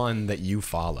the one that you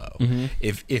follow,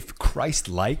 if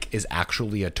Christ-like is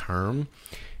actually a term,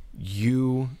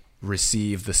 you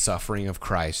receive the suffering of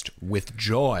Christ with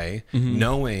joy,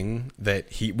 knowing that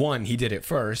he did it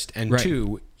first, and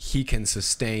two, he can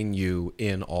sustain you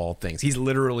in all things. He's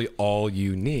literally all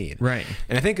you need. Right.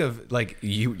 And I think of, like,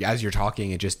 you, as you're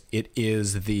talking, it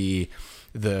is the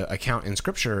account in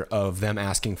scripture of them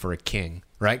asking for a king,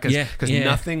 right? Because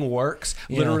nothing works.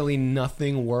 Yeah. Literally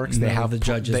nothing works. They have the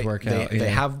judges work out.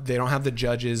 They don't have the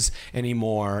judges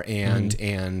anymore, and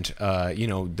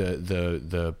the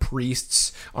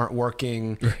priests aren't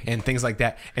working, and things like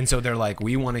that. And so they're like,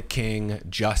 we want a king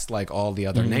just like all the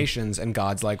other nations. And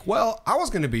God's like, well, I was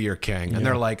going to be your king. And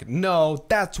they're like, no,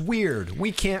 that's weird.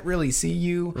 We can't really see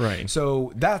you. Right.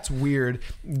 So that's weird.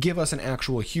 Give us an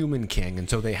actual human king. And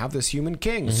so they have this human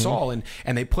king, Saul,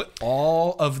 and they put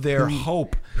all of their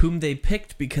hope, whom they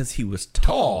picked because he was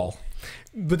tall.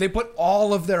 but they put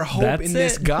all of their hope in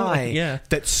this guy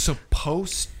that's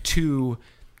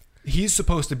he's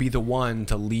supposed to be the one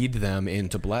to lead them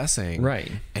into blessing,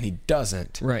 right? And he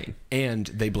doesn't, right? And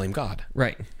they blame God,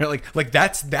 right? Like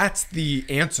that's the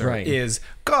answer, right. Is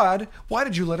God, why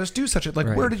did you let us do such a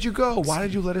where did you go? Why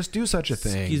did you let us do such a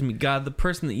thing? Excuse me, God, the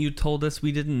person that you told us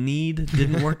we didn't need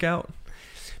didn't work out.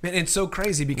 Man, it's so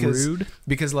crazy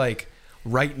because like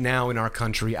right now in our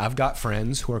country, I've got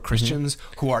friends who are Christians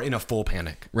who are in a full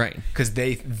panic, right? Because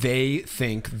they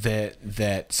think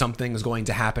that something is going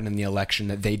to happen in the election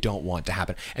that they don't want to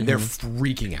happen, and they're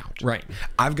freaking out, right?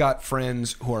 I've got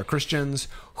friends who are Christians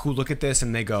who look at this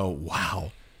and they go,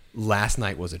 "Wow, last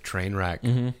night was a train wreck.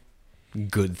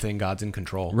 Good thing God's in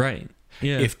control. Right.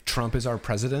 Yeah. If Trump is our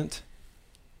president,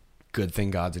 good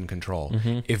thing God's in control.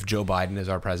 If Joe Biden is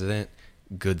our president,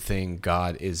 good thing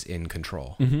God is in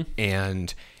control.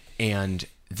 And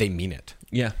they mean it.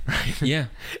 Yeah. Right? Yeah.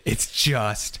 It's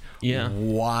just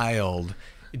wild.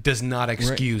 It does not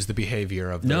excuse the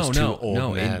behavior of those two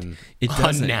old men it on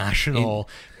doesn't. national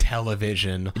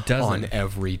television doesn't. on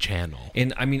every channel.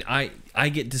 And I mean, I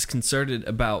get disconcerted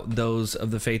about those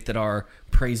of the faith that are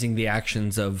praising the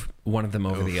actions of one of them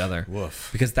over the other. Woof.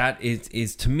 Because that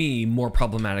is to me more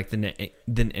problematic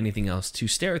than anything else. To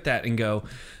stare at that and go,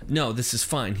 no, this is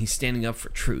fine. He's standing up for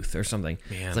truth or something.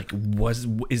 Man. It's like,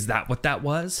 is that what that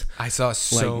was? I saw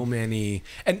so many,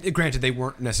 and granted, they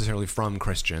weren't necessarily from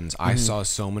Christians. I saw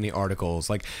so many articles.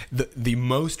 Like the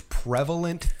most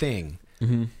prevalent thing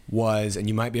was, and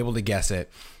you might be able to guess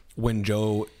it, when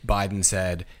Joe Biden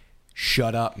said,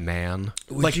 "Shut up, man."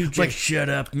 Would you just shut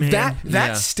up, man?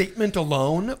 That statement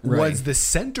alone was the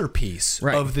centerpiece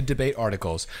of the debate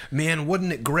articles. Man,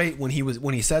 wasn't it great when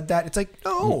he said that? It's like,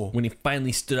 no. When he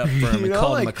finally stood up for him and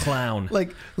called him a clown.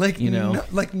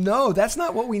 No, that's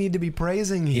not what we need to be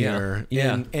praising here.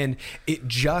 Yeah. And it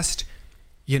just,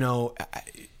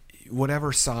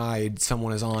 whatever side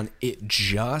someone is on, it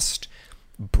just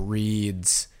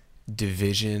breeds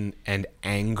division and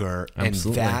anger.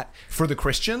 Absolutely. And that, for the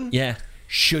Christian,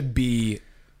 should be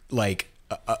like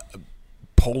a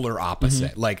polar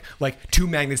opposite. Like two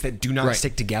magnets that do not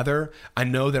stick together. I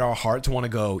know that our hearts want to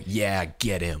go, yeah,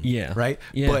 get him. Yeah. Right?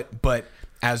 Yeah. But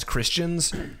as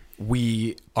Christians,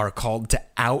 we are called to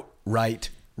outright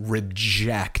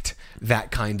reject that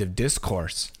kind of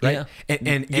discourse. Right? Yeah.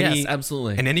 And yes,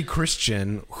 absolutely. And any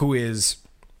Christian who is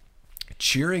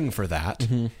cheering for that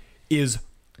is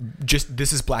just,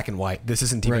 this is black and white. This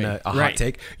isn't even a hot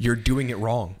take. You're doing it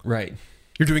wrong. Right.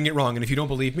 You're doing it wrong. And if you don't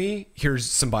believe me, here's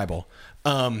some Bible.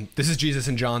 This is Jesus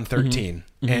in John 13.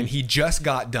 And he just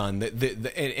got done.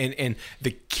 The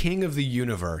King of the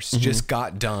universe just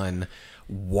got done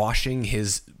washing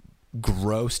his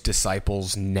gross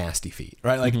disciples' nasty feet.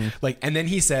 Right? And then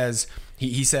he says,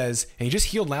 he says, and he just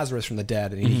healed Lazarus from the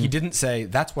dead. And he didn't say,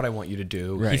 that's what I want you to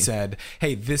do. Right. He said,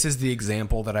 hey, this is the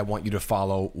example that I want you to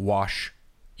follow. Wash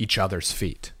each other's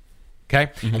feet.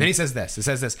 Okay? And then he says this. It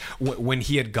says this. When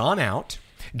he had gone out,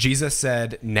 Jesus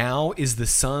said, now is the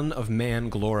Son of Man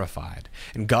glorified,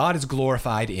 and God is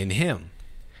glorified in him.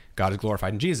 God is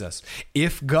glorified in Jesus.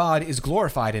 If God is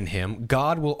glorified in him,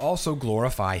 God will also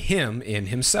glorify him in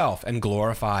himself and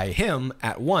glorify him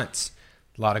at once.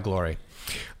 A lot of glory.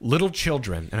 Little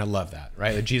children, and I love that,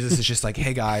 right? Jesus is just like,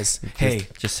 hey guys, hey.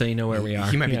 Just so you know where we are.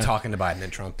 He might be talking to Biden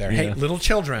and Trump there. Hey, little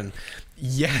children,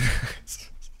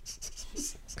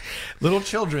 little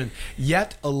children,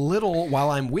 yet a little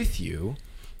while I'm with you,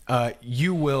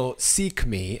 you will seek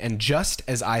me, and just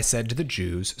as I said to the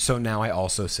Jews, so now I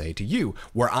also say to you,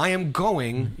 where I am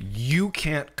going, you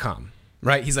can't come.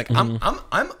 Right? He's like, I'm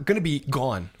gonna be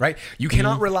gone. Right? You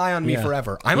cannot rely on me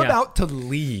forever. I'm about to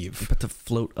leave. But to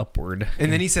float upward.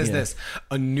 And then he says this: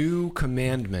 a new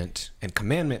commandment, and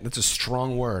commandment, that's a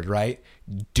strong word, right?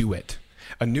 Do it.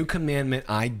 A new commandment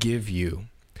I give you,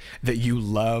 that you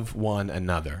love one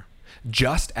another,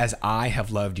 just as I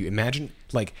have loved you. Imagine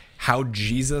like how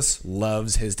Jesus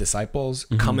loves his disciples,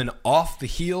 coming off the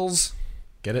heels,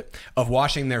 get it, of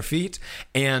washing their feet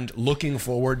and looking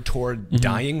forward toward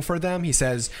dying for them. He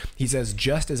says,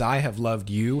 just as I have loved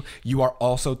you, you are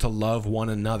also to love one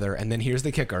another. And then here's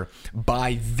the kicker: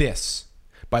 by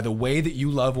the way that you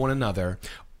love one another,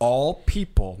 all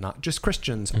people, not just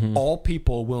Christians, all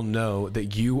people will know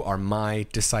that you are my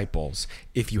disciples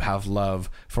if you have love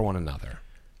for one another.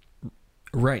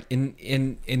 Right. And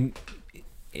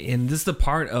this is the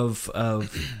part of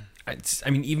I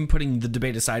mean, even putting the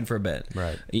debate aside for a bit,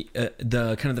 right?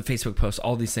 The kind of the Facebook posts,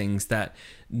 all these things that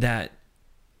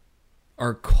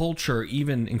our culture,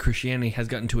 even in Christianity, has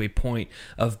gotten to a point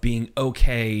of being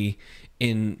okay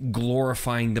in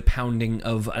glorifying the pounding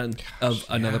of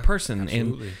another person.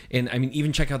 Absolutely. And I mean,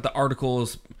 even check out the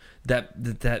articles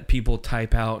that people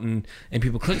type out and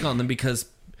people click on them because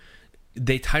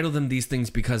they title them these things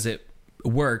because it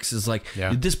works. Is like,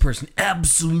 this person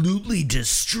absolutely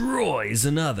destroys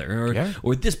another,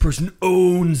 or this person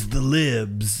owns the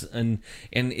libs, and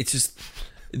it's just,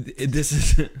 this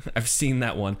is, I've seen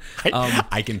that one.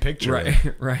 I can picture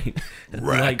it. Right.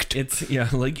 Like it's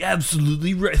like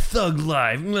absolutely thug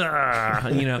life,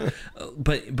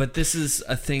 but this is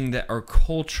a thing that our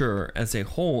culture as a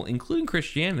whole, including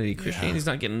Christianity's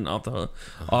not getting off the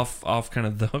off kind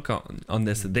of the hook on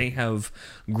this. That they have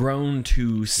grown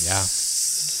to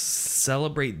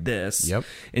celebrate this Yep.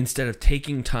 instead of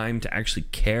taking time to actually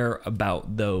care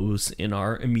about those in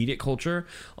our immediate culture,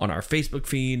 on our Facebook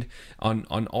feed, on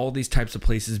all these types of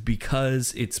places,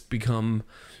 because it's become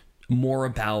more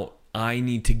about I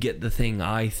need to get the thing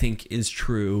I think is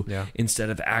true instead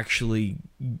of actually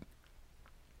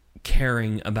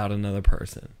caring about another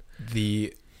person.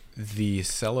 The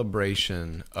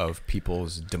celebration of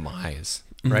people's demise,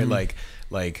 right? Like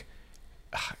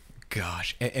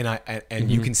gosh,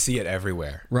 and you can see it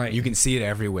everywhere, right? You can see it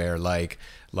everywhere, like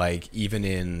even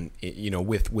in,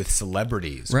 with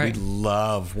celebrities, right? We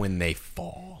love when they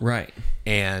fall, right?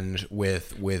 And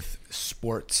with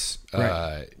sports,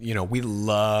 right. We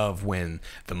love when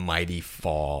the mighty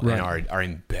fall, right. and are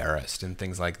embarrassed and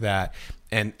things like that.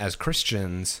 And as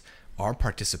Christians, our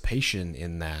participation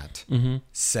in that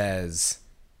says,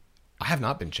 I have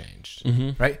not been changed,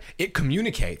 right? It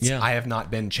communicates, I have not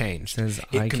been changed. It says,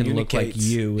 it I can look like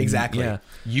you. Exactly.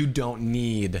 You don't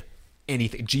need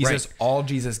anything. Jesus, right. all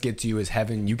Jesus gets you is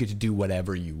heaven. You get to do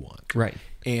whatever you want. Right.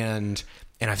 And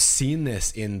I've seen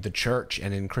this in the church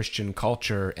and in Christian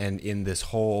culture and in this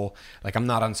whole, like, I'm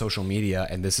not on social media,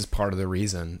 and this is part of the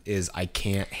reason, is I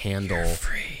can't handle... You're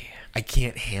free. I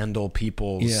can't handle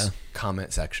people's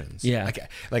comment sections. Yeah.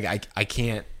 I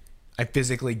can't. I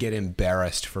physically get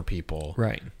embarrassed for people,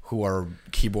 right, who are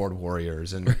keyboard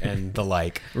warriors and the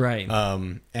like, right.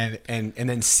 And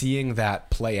then seeing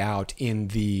that play out in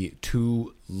the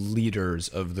two leaders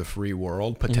of the free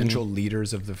world, potential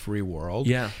leaders of the free world.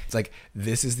 Yeah, it's like,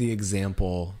 this is the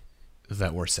example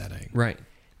that we're setting, right?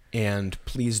 And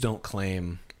please don't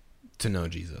claim to know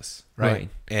Jesus, right?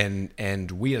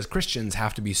 And we as Christians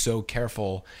have to be so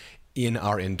careful in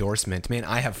our endorsement. Man,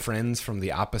 I have friends from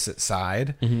the opposite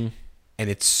side, and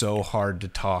it's so hard to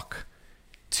talk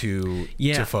to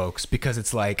folks, because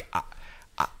it's like,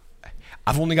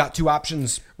 I've only got two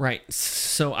options. Right.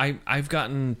 So I've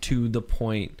gotten to the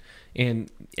point,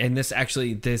 and this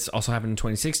also happened in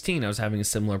 2016. I was having a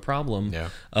similar problem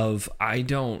of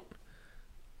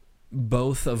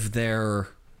both of their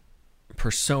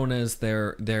personas,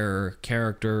 their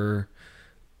character,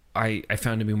 I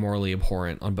found to be morally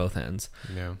abhorrent on both ends.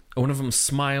 Yeah. One of them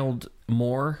smiled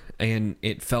more and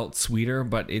it felt sweeter,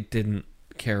 but it didn't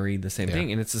carry the same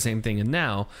thing. And it's the same thing. And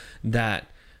now that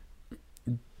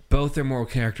both their moral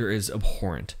character is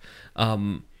abhorrent.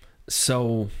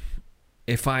 So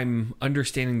if I'm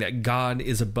understanding that God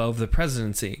is above the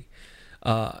presidency,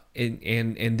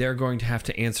 and they're going to have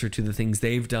to answer to the things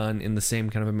they've done in the same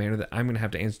kind of a manner that I'm going to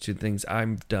have to answer to the things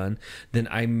I've done, then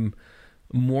I'm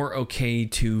more okay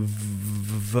to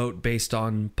vote based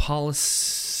on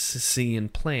policy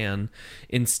and plan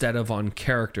instead of on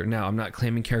character. Now, I'm not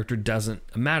claiming character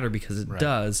doesn't matter, because it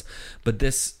does, but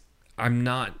this, I'm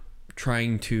not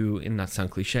trying to, and not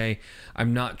sound cliche,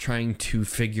 I'm not trying to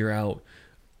figure out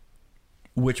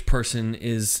which person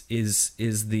is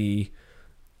the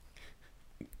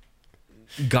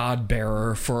God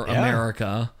bearer for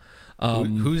America.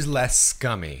 Who's less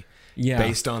scummy?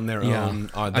 Based on their own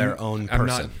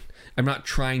person. I'm not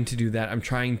trying to do that. I'm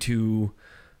trying to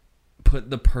put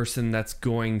the person that's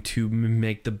going to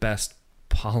make the best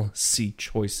policy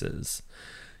choices.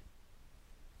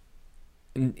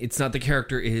 And it's not the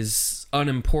character is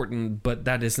unimportant, but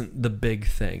that isn't the big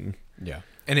thing. Yeah.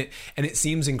 And it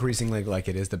seems increasingly like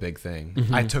it is the big thing.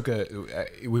 I took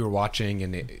we were watching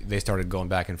and they started going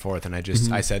back and forth, and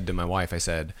I said to my wife, I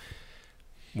said,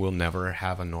 we'll never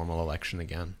have a normal election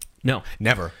again. No.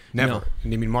 Never. No. I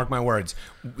mean, mark my words.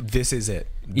 This is it.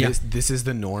 This is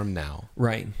the norm now.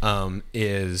 Right.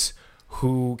 Is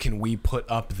who can we put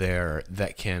up there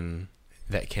that can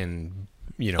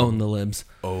own the libs.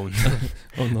 Own the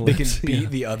they libs. can beat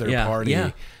the other party.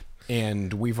 Yeah.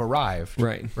 And we've arrived.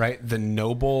 Right. The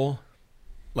noble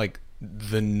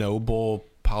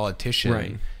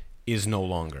politician is no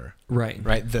longer. Right.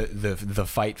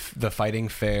 The fighting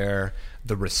fair,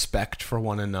 the respect for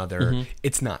one another,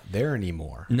 it's not there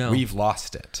anymore. No. We've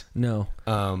lost it. No.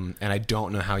 And I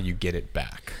don't know how you get it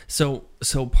back. So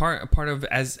part of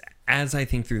as I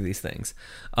think through these things,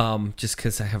 just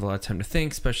because I have a lot of time to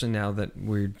think, especially now that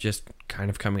we're just kind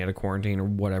of coming out of quarantine or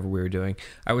whatever we were doing.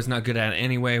 I was not good at it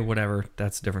anyway, whatever,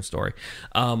 that's a different story.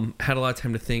 Had a lot of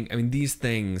time to think. I mean, these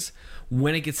things,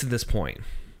 when it gets to this point,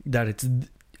 that it's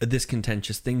this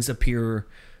contentious, things appear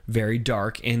very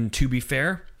dark, and to be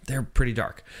fair, they're pretty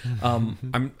dark.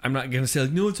 I'm not gonna say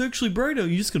like, no, it's actually bright out,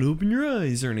 you just gotta open your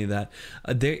eyes or any of that.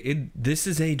 This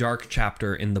is a dark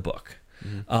chapter in the book.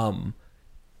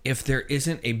 If there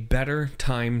isn't a better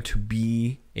time to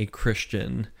be a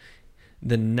Christian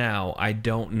than now, I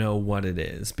don't know what it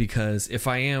is. Because if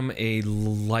I am a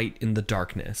light in the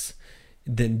darkness,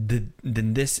 then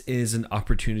this is an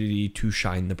opportunity to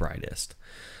shine the brightest.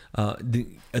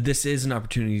 This is an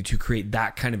opportunity to create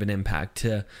that kind of an impact,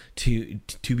 to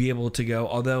be able to go,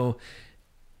 although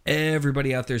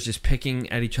everybody out there is just picking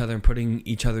at each other and putting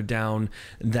each other down,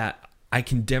 that I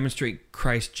can demonstrate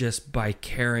Christ just by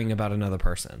caring about another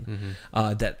person.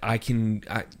 That I can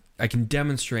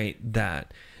demonstrate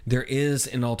that there is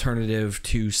an alternative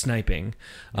to sniping,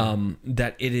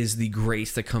 that it is the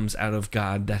grace that comes out of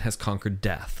God that has conquered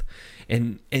death.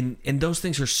 And those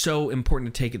things are so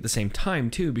important to take at the same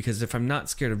time too, because if I'm not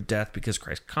scared of death because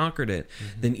Christ conquered it,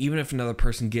 then even if another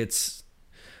person gets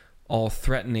all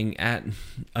threatening at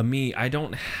me, I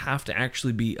don't have to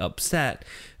actually be upset,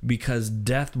 because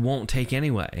death won't take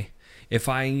anyway. If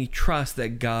I trust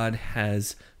that God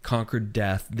has conquered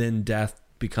death, then death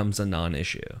becomes a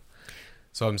non-issue.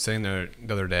 So I'm sitting there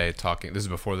the other day talking, this is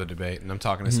before the debate, and I'm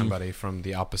talking to somebody from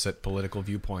the opposite political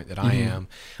viewpoint that I am.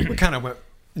 We kind of went,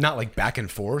 not like back and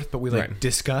forth, but we like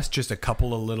discussed just a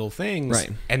couple of little things.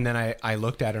 Right. And then I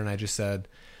looked at her and I just said,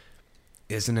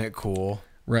 isn't it cool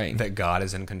that God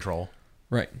is in control?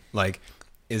 Right. Like,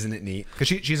 isn't it neat? Because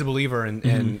she's a believer,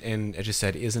 and I just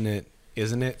said, isn't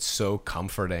it so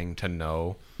comforting to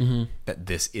know that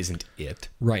this isn't it?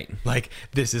 Right. Like,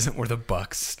 this isn't where the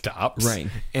buck stops. Right.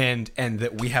 And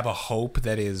that we have a hope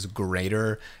that is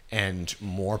greater and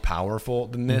more powerful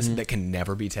than this, that can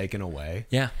never be taken away.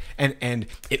 Yeah. And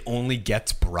it only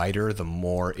gets brighter the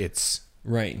more it's,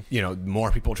 right,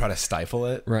 more people try to stifle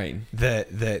it. Right.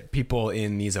 That people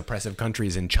in these oppressive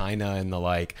countries in China and the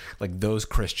like those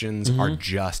Christians are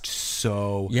just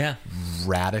so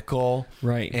radical.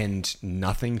 Right. And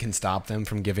nothing can stop them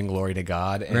from giving glory to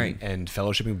God and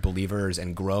fellowshipping with believers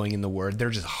and growing in the word.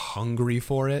 They're just hungry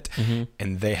for it.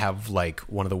 And they have like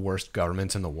one of the worst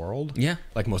governments in the world. Yeah.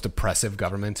 Like most oppressive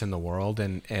governments in the world.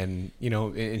 And and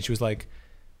she was like,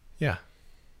 yeah.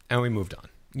 And we moved on.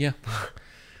 Yeah.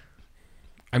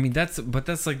 I mean, that's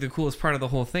like the coolest part of the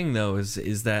whole thing, though,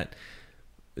 is that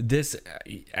this,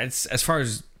 as far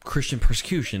as Christian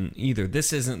persecution,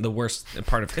 this isn't the worst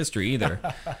part of history either.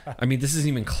 I mean, this isn't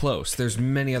even close. There's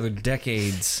many other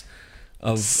decades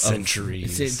of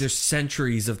centuries. There's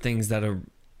centuries of things that are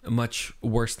much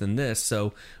worse than this.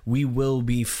 So we will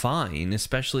be fine,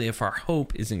 especially if our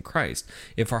hope is in Christ.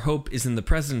 If our hope is in the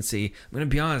presidency, I'm going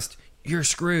to be honest, you're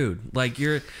screwed. Like,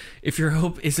 if your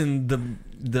hope is in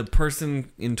the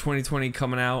person in 2020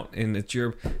 coming out, and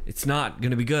it's not going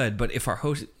to be good. But if our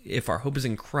hope is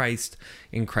in Christ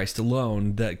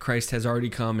alone, that Christ has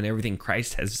already come and everything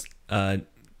Christ has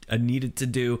needed to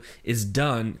do is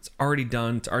done. It's already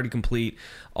done. It's already complete.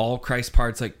 All Christ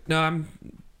parts, like, no,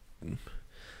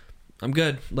 I'm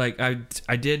good. Like,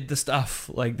 I did the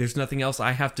stuff. Like, there's nothing else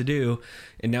I have to do.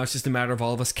 And now it's just a matter of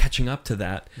all of us catching up to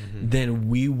that. Then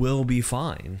we will be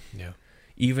fine. Yeah.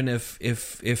 Even if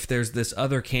there's this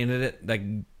other candidate that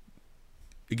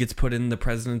gets put in the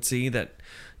presidency that,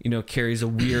 carries a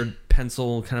weird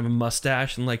pencil kind of a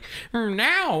mustache and like,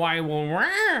 now I will,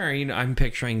 I'm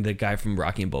picturing the guy from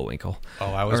Rocky and Bullwinkle. Oh,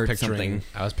 I was picturing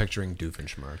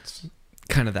Doofenshmirtz.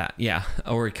 Kind of that, yeah.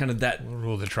 Or kind of that...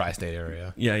 Rule the tri-state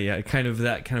area. Yeah. Kind of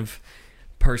that kind of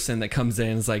person that comes in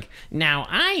and is like, now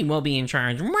I will be in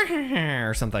charge,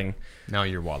 or something. Now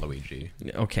you're Waluigi.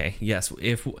 Okay, yes.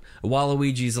 If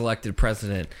Waluigi's elected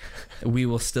president, we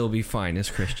will still be fine as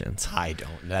Christians. I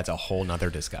don't. That's a whole nother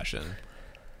discussion.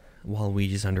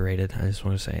 Waluigi's underrated. I just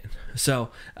want to say it. So,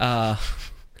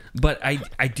 but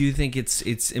I do think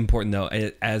it's important, though,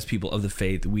 as people of the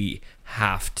faith, we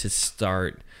have to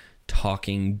start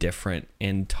talking different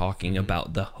and talking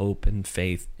about the hope and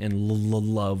faith and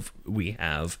love we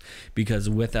have, because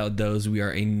without those, we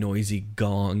are a noisy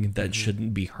gong that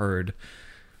shouldn't be heard.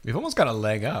 We've almost got a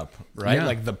leg up, right? Yeah.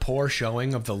 Like the poor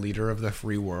showing of the leader of the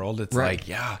free world. It's like,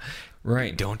 yeah,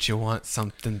 right. Don't you want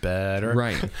something better?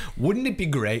 Right. Wouldn't it be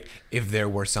great if there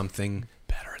were something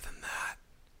better than that?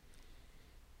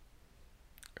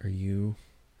 Are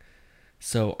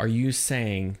you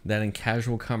saying that in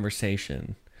casual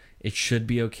conversation, it should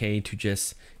be okay to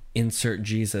just insert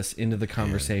Jesus into the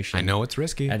conversation? I know it's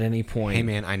risky. At any point. Hey,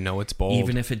 man, I know it's bold.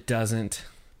 Even if it doesn't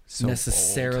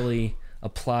necessarily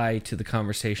apply to the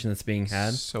conversation that's being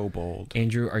had. So bold.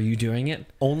 Andrew, are you doing it?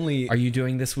 Are you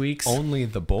doing this week's? Only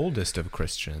the boldest of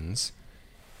Christians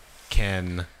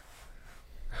can...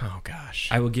 Oh, gosh.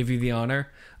 I will give you the honor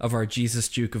of our Jesus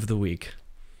Juke of the week.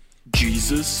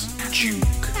 Jesus Juke.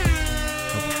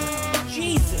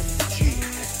 Jesus Juke.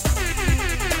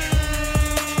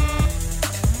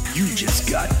 You just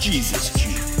got Jesus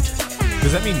juked.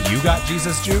 Does that mean you got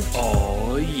Jesus juked?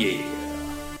 Oh, yeah.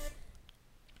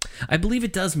 I believe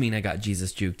it does mean I got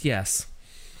Jesus juked, yes.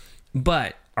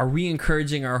 But are we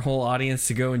encouraging our whole audience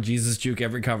to go and Jesus juke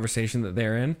every conversation that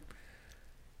they're in?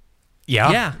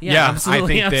 Yeah,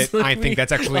 absolutely, I think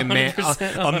that's actually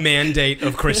 100% a mandate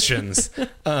of Christians,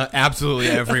 absolutely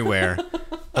everywhere.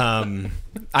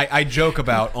 I joke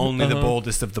about only the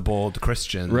boldest of the bold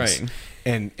Christians, Right.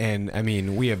 And I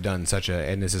mean, we have done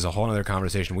and this is a whole other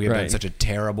conversation. We have done Right. such a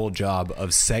terrible job of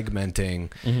segmenting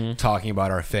talking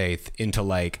about our faith into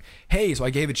like, hey, so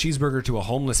I gave a cheeseburger to a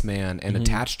homeless man and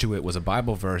attached to it was a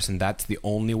Bible verse, and that's the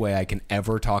only way I can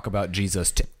ever talk about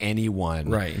Jesus to anyone,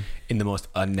 Right. in the most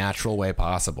unnatural way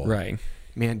possible. Right.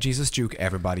 Man, Jesus juke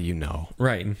everybody you know.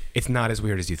 Right. It's not as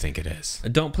weird as you think it is.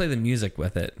 Don't play the music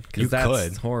with it. 'Cause You that's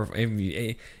could. horrible.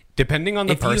 Depending on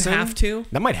the If you person, have to-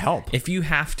 that might help. If you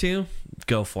have to,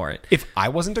 go for it. If I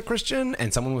wasn't a Christian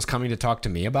and someone was coming to talk to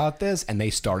me about this and they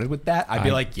started with that, I'd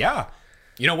be like, yeah,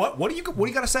 you know what? What do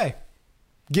you got to say?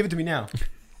 Give it to me now.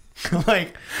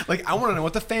 like I want to know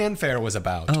what the fanfare was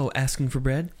about. Oh, asking for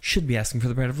bread? Should be asking for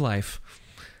the bread of life.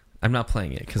 I'm not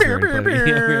playing it because we already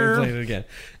played it again.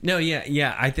 No,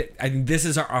 yeah. I think this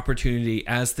is our opportunity,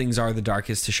 as things are the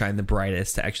darkest, to shine the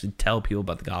brightest, to actually tell people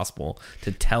about the gospel,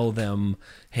 to tell them,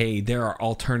 hey, there are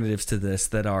alternatives to this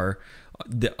that are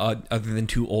other than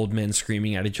two old men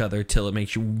screaming at each other till it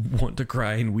makes you want to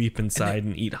cry and weep inside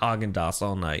and eat Haagen-Dazs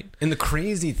all night. And the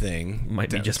crazy thing Might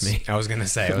be just me. I was going to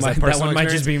say, was That one might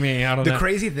just be me. I don't know. The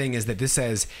crazy thing is that this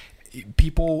says,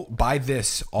 people, by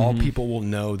this, all people will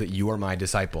know that you are my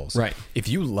disciples. Right. If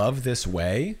you love this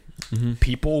way,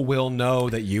 people will know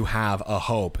that you have a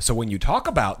hope. So when you talk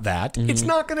about that, it's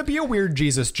not going to be a weird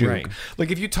Jesus joke. Right. Like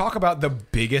if you talk about the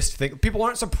biggest thing, people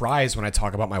aren't surprised when I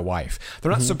talk about my wife.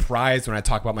 They're not surprised when I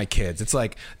talk about my kids. It's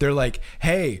like, they're like,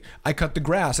 hey, I cut the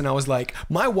grass. And I was like,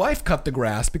 my wife cut the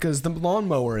grass because the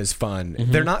lawnmower is fun.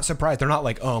 They're not surprised. They're not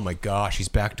like, oh my gosh, he's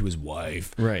back to his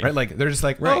wife. Right. Like they're just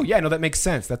like, oh yeah, no, that makes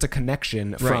sense. That's a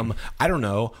connection from, I don't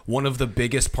know, one of the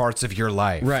biggest parts of your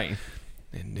life. Right.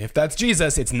 And if that's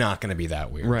Jesus, it's not going to be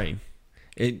that weird. Right.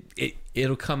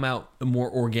 It'll come out more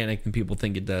organic than people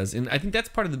think it does. And I think that's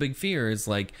part of the big fear is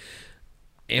like,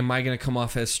 am I going to come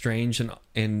off as strange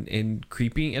and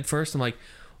creepy at first? I'm like,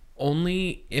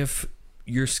 only if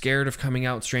you're scared of coming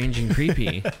out strange and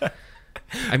creepy.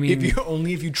 I mean,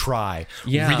 if you try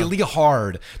Yeah. really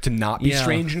hard to not be Yeah.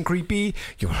 strange and creepy,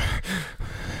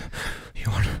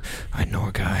 I know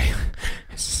a guy.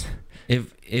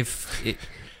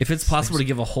 if it's possible to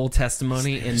give a whole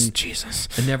testimony and Jesus.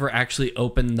 and never actually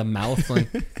open the mouth like,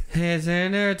 has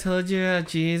Xander told you about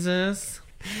Jesus?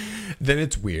 Then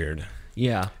it's weird.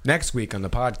 Yeah. Next week on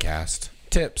the podcast,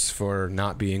 tips for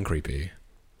not being creepy.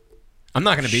 I'm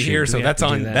not going to be Shoot, here, we so have that's to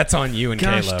do on that. that's on you and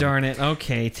Gosh Caleb. darn it.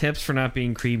 Okay, tips for not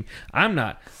being creepy. I'm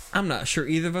not sure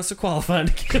either of us are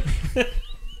qualified to give.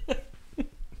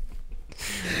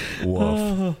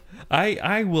 Woof.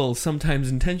 I will sometimes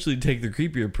intentionally take the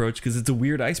creepy approach because it's a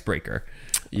weird icebreaker.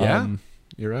 Yeah,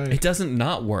 you're right. It doesn't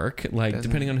not work, like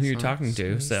depending on who you're talking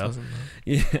to. So,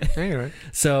 yeah. Yeah, you're right.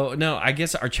 So no, I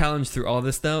guess our challenge through all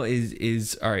this though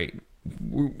is all right.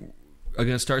 We're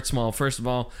gonna start small. First of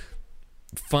all,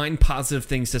 find positive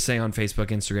things to say on Facebook,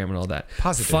 Instagram, and all that.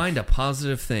 Positive. Find a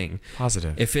positive thing.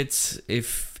 Positive. If it's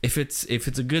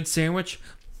a good sandwich,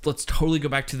 let's totally go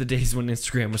back to the days when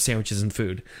Instagram was sandwiches and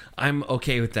food. I'm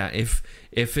okay with that. If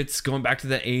it's going back to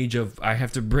the age of I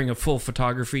have to bring a full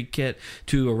photography kit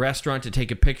to a restaurant to take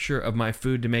a picture of my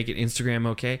food to make it Instagram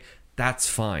okay, that's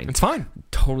fine. It's fine.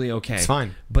 Totally okay. It's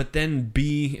fine. But then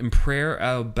be in prayer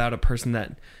about a person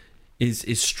that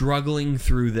is struggling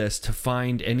through this to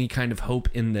find any kind of hope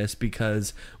in this,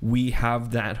 because we have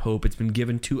that hope. It's been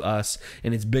given to us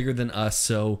and it's bigger than us,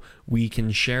 so we can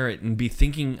share it and be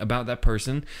thinking about that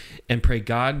person and pray,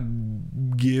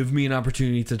 God, give me an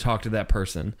opportunity to talk to that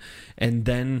person. And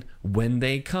then when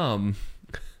they come,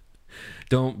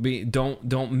 don't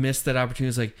miss that opportunity.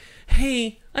 It's like,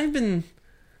 hey, I've been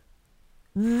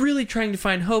really trying to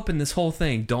find hope in this whole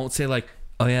thing. Don't say like,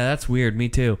 oh yeah, that's weird, me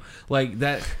too. Like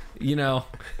that, you know,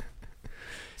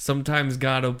 sometimes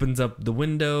God opens up the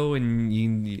window and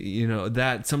you know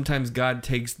that sometimes God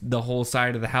takes the whole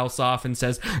side of the house off and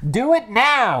says, do it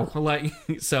now. Like,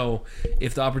 so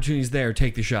if the opportunity's there,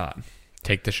 take the shot.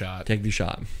 Take the shot. Take the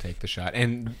shot. Take the shot.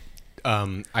 And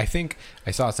I think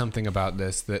I saw something about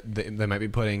this that they might be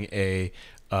putting an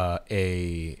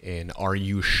 "Are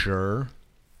you sure?"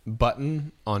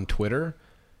 button on Twitter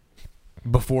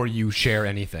before you share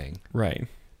anything. Right.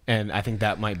 And I think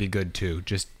that might be good too.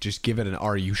 Just give it an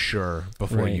 "Are you sure?"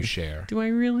 before you share. Do I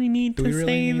really need to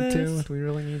say this? Do we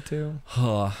really need to?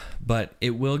 But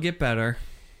it will get better.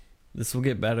 This will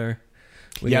get better.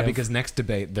 Because next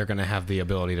debate they're going to have the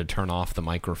ability to turn off the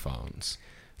microphones.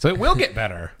 So it will get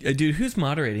better. Dude, who's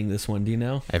moderating this one? Do you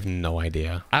know? I have no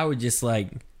idea. I would just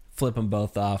flip them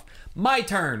both off. My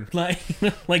turn.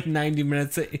 Like 90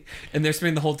 minutes, and they're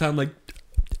spending the whole time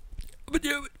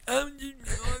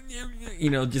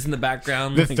just in the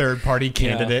background. The third party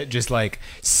candidate just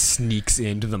sneaks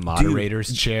into the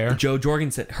moderator's chair. Jo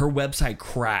Jorgensen, her website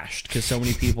crashed because so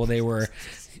many people they were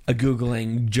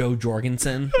Googling Jo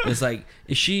Jorgensen. It's like,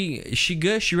 is she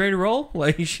good? She ready to roll?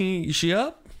 Is she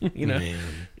up? Man.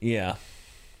 Yeah.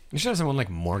 You should have someone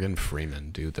like Morgan Freeman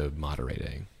do the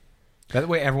moderating. That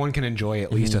way everyone can enjoy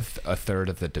at least a third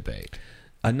of the debate.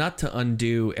 Not to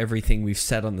undo everything we've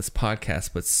said on this podcast,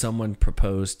 but someone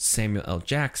proposed Samuel L.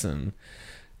 Jackson.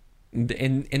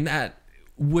 And that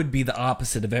would be the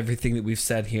opposite of everything that we've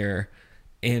said here.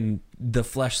 And the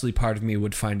fleshly part of me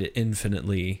would find it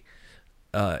infinitely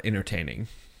entertaining.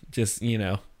 Just,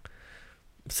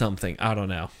 something. I don't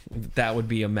know. That would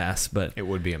be a mess, but... It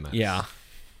would be a mess. Yeah.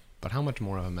 But how much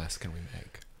more of a mess can we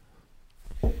make?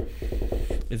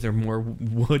 Is there more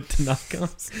wood to knock on?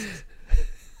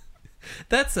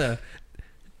 That's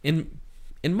in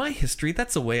my history,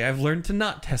 that's a way I've learned to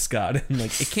not test God. And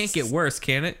it can't get worse,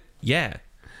 can it? Yeah.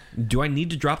 Do I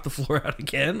need to drop the floor out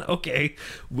again? Okay.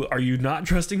 Are you not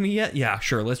trusting me yet? Yeah,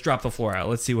 sure. Let's drop the floor out.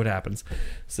 Let's see what happens.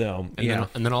 So,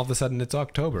 and then all of a sudden it's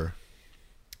October.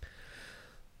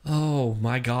 Oh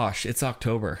my gosh, it's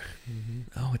October. Mm-hmm.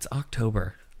 Oh, it's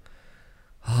October.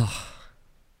 Oh.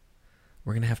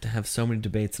 We're going to have so many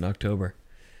debates in October,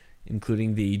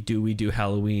 including the do we do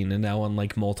Halloween, and now on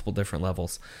multiple different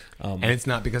levels. And it's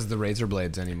not because of the razor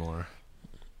blades anymore.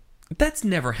 That's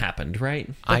never happened, right?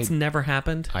 That's never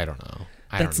happened. I don't know.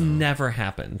 That's never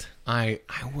happened. I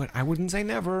wouldn't say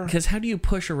never. Because how do you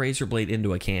push a razor blade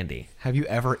into a candy? Have you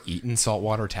ever eaten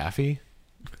saltwater taffy?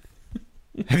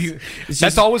 Have you?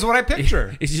 That's always what I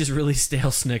picture. It's just really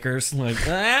stale Snickers.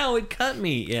 Ow, it cut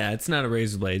me. Yeah, it's not a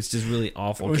razor blade. It's just really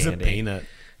awful candy. It was a peanut.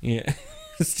 Yeah.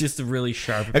 It's just a really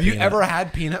sharp Have you ever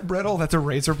had peanut brittle? That's a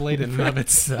razor blade in and of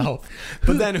itself.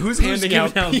 But then who's handing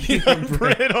out peanut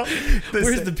brittle?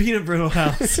 Where's the peanut brittle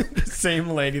house? The same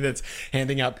lady that's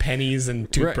handing out pennies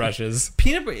and toothbrushes.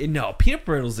 Peanut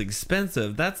brittle's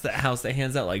expensive. That's the house that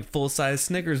hands out full-size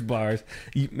Snickers bars.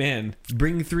 Man,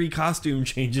 bring 3 costume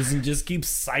changes and just keep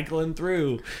cycling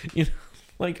through.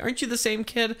 Aren't you the same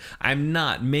kid? I'm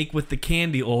not. Make with the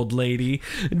candy, old lady.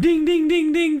 Ding, ding,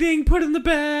 ding, ding, ding. Put in the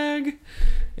bag.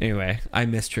 Anyway, I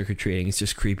miss trick-or-treating. It's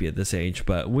just creepy at this age.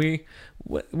 But we're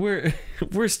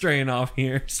straying off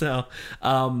here. So,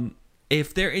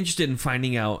 if they're interested in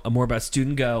finding out more about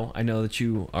Student Go, I know that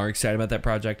you are excited about that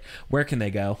project. Where can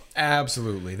they go?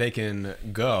 Absolutely. They can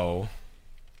go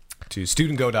to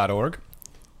studentgo.org.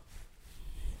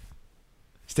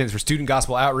 Stands for Student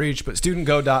Gospel Outreach, but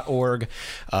studentgo.org.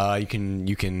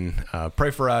 You can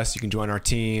pray for us. You can join our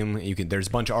team. There's a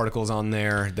bunch of articles on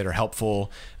there that are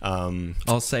helpful.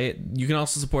 I'll say it. You can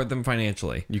also support them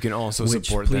financially. You can also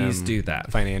support them. Please do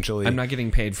that financially. I'm not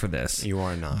getting paid for this. You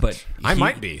are not, but I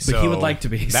might be. But he would like to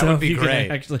be. That would be great.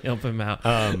 Can actually help him out.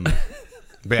 But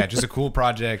yeah, just a cool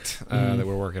project that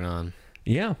we're working on.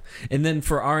 Yeah. And then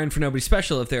for RN for Nobody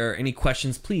Special, if there are any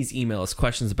questions, please email us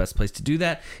questions. The best place to do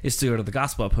that is to go to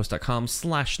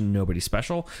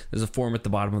thegospeloutpost.com/nobodyspecial. There's a form at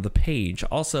the bottom of the page.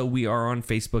 Also, we are on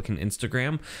Facebook and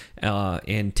Instagram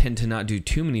and tend to not do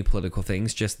too many political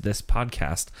things, just this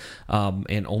podcast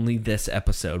and only this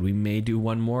episode. We may do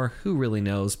one more. Who really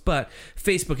knows? But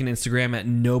Facebook and Instagram at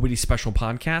Nobody Special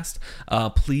Podcast.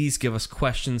 Please give us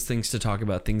questions, things to talk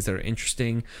about, things that are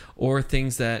interesting, or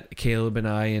things that Caleb and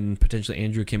I and potentially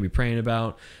Andrew can be praying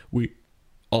about.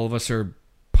 All of us are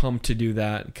pumped to do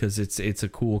that because it's a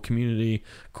cool community,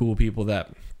 cool people that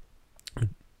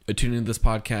tune into this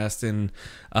podcast, and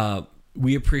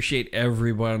we appreciate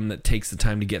everyone that takes the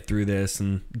time to get through this,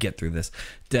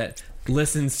 that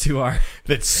listens to our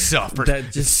that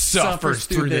suffers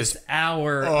through this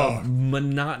hour of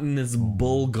monotonous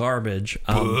bull garbage.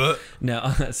 Bull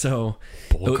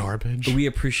garbage. We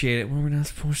appreciate it. Well, we're not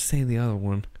supposed to say the other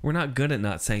one. We're not good at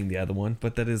not saying the other one,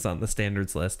 but that is on the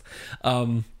standards list.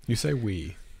 You say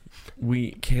we.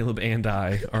 We, Caleb and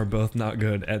I, are both not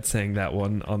good at saying that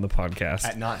one on the podcast.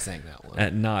 At not saying that one.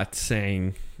 At not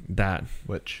saying that.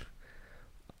 Which?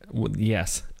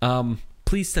 Yes.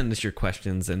 Please send us your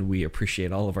questions, and we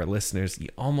appreciate all of our listeners. You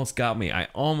almost got me. I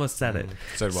almost said it.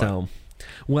 Said what?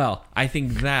 Well, I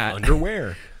think that...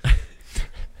 Underwear.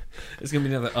 It's going to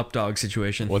be another updog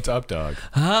situation. What's updog?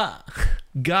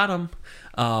 Got him.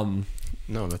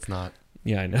 No, that's not.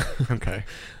 Yeah, I know. Okay.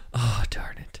 Oh,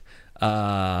 darn it.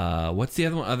 What's the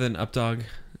other one other than updog?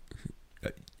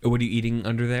 What are you eating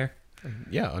under there?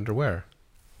 Yeah, underwear.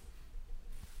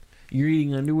 You're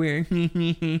eating underwear.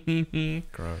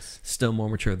 Gross. Still more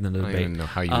mature than the I don't debate. even know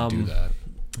how you would do that.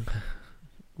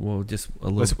 Well, just a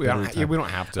little We bit don't, at a yeah, time. we don't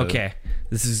have to. Okay,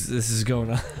 this is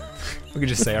going on. We can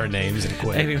just say our names and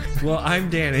quit. Anyway, well, I'm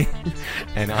Danny,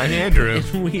 And I'm Andrew.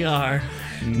 and we are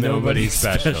Nobody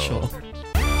special.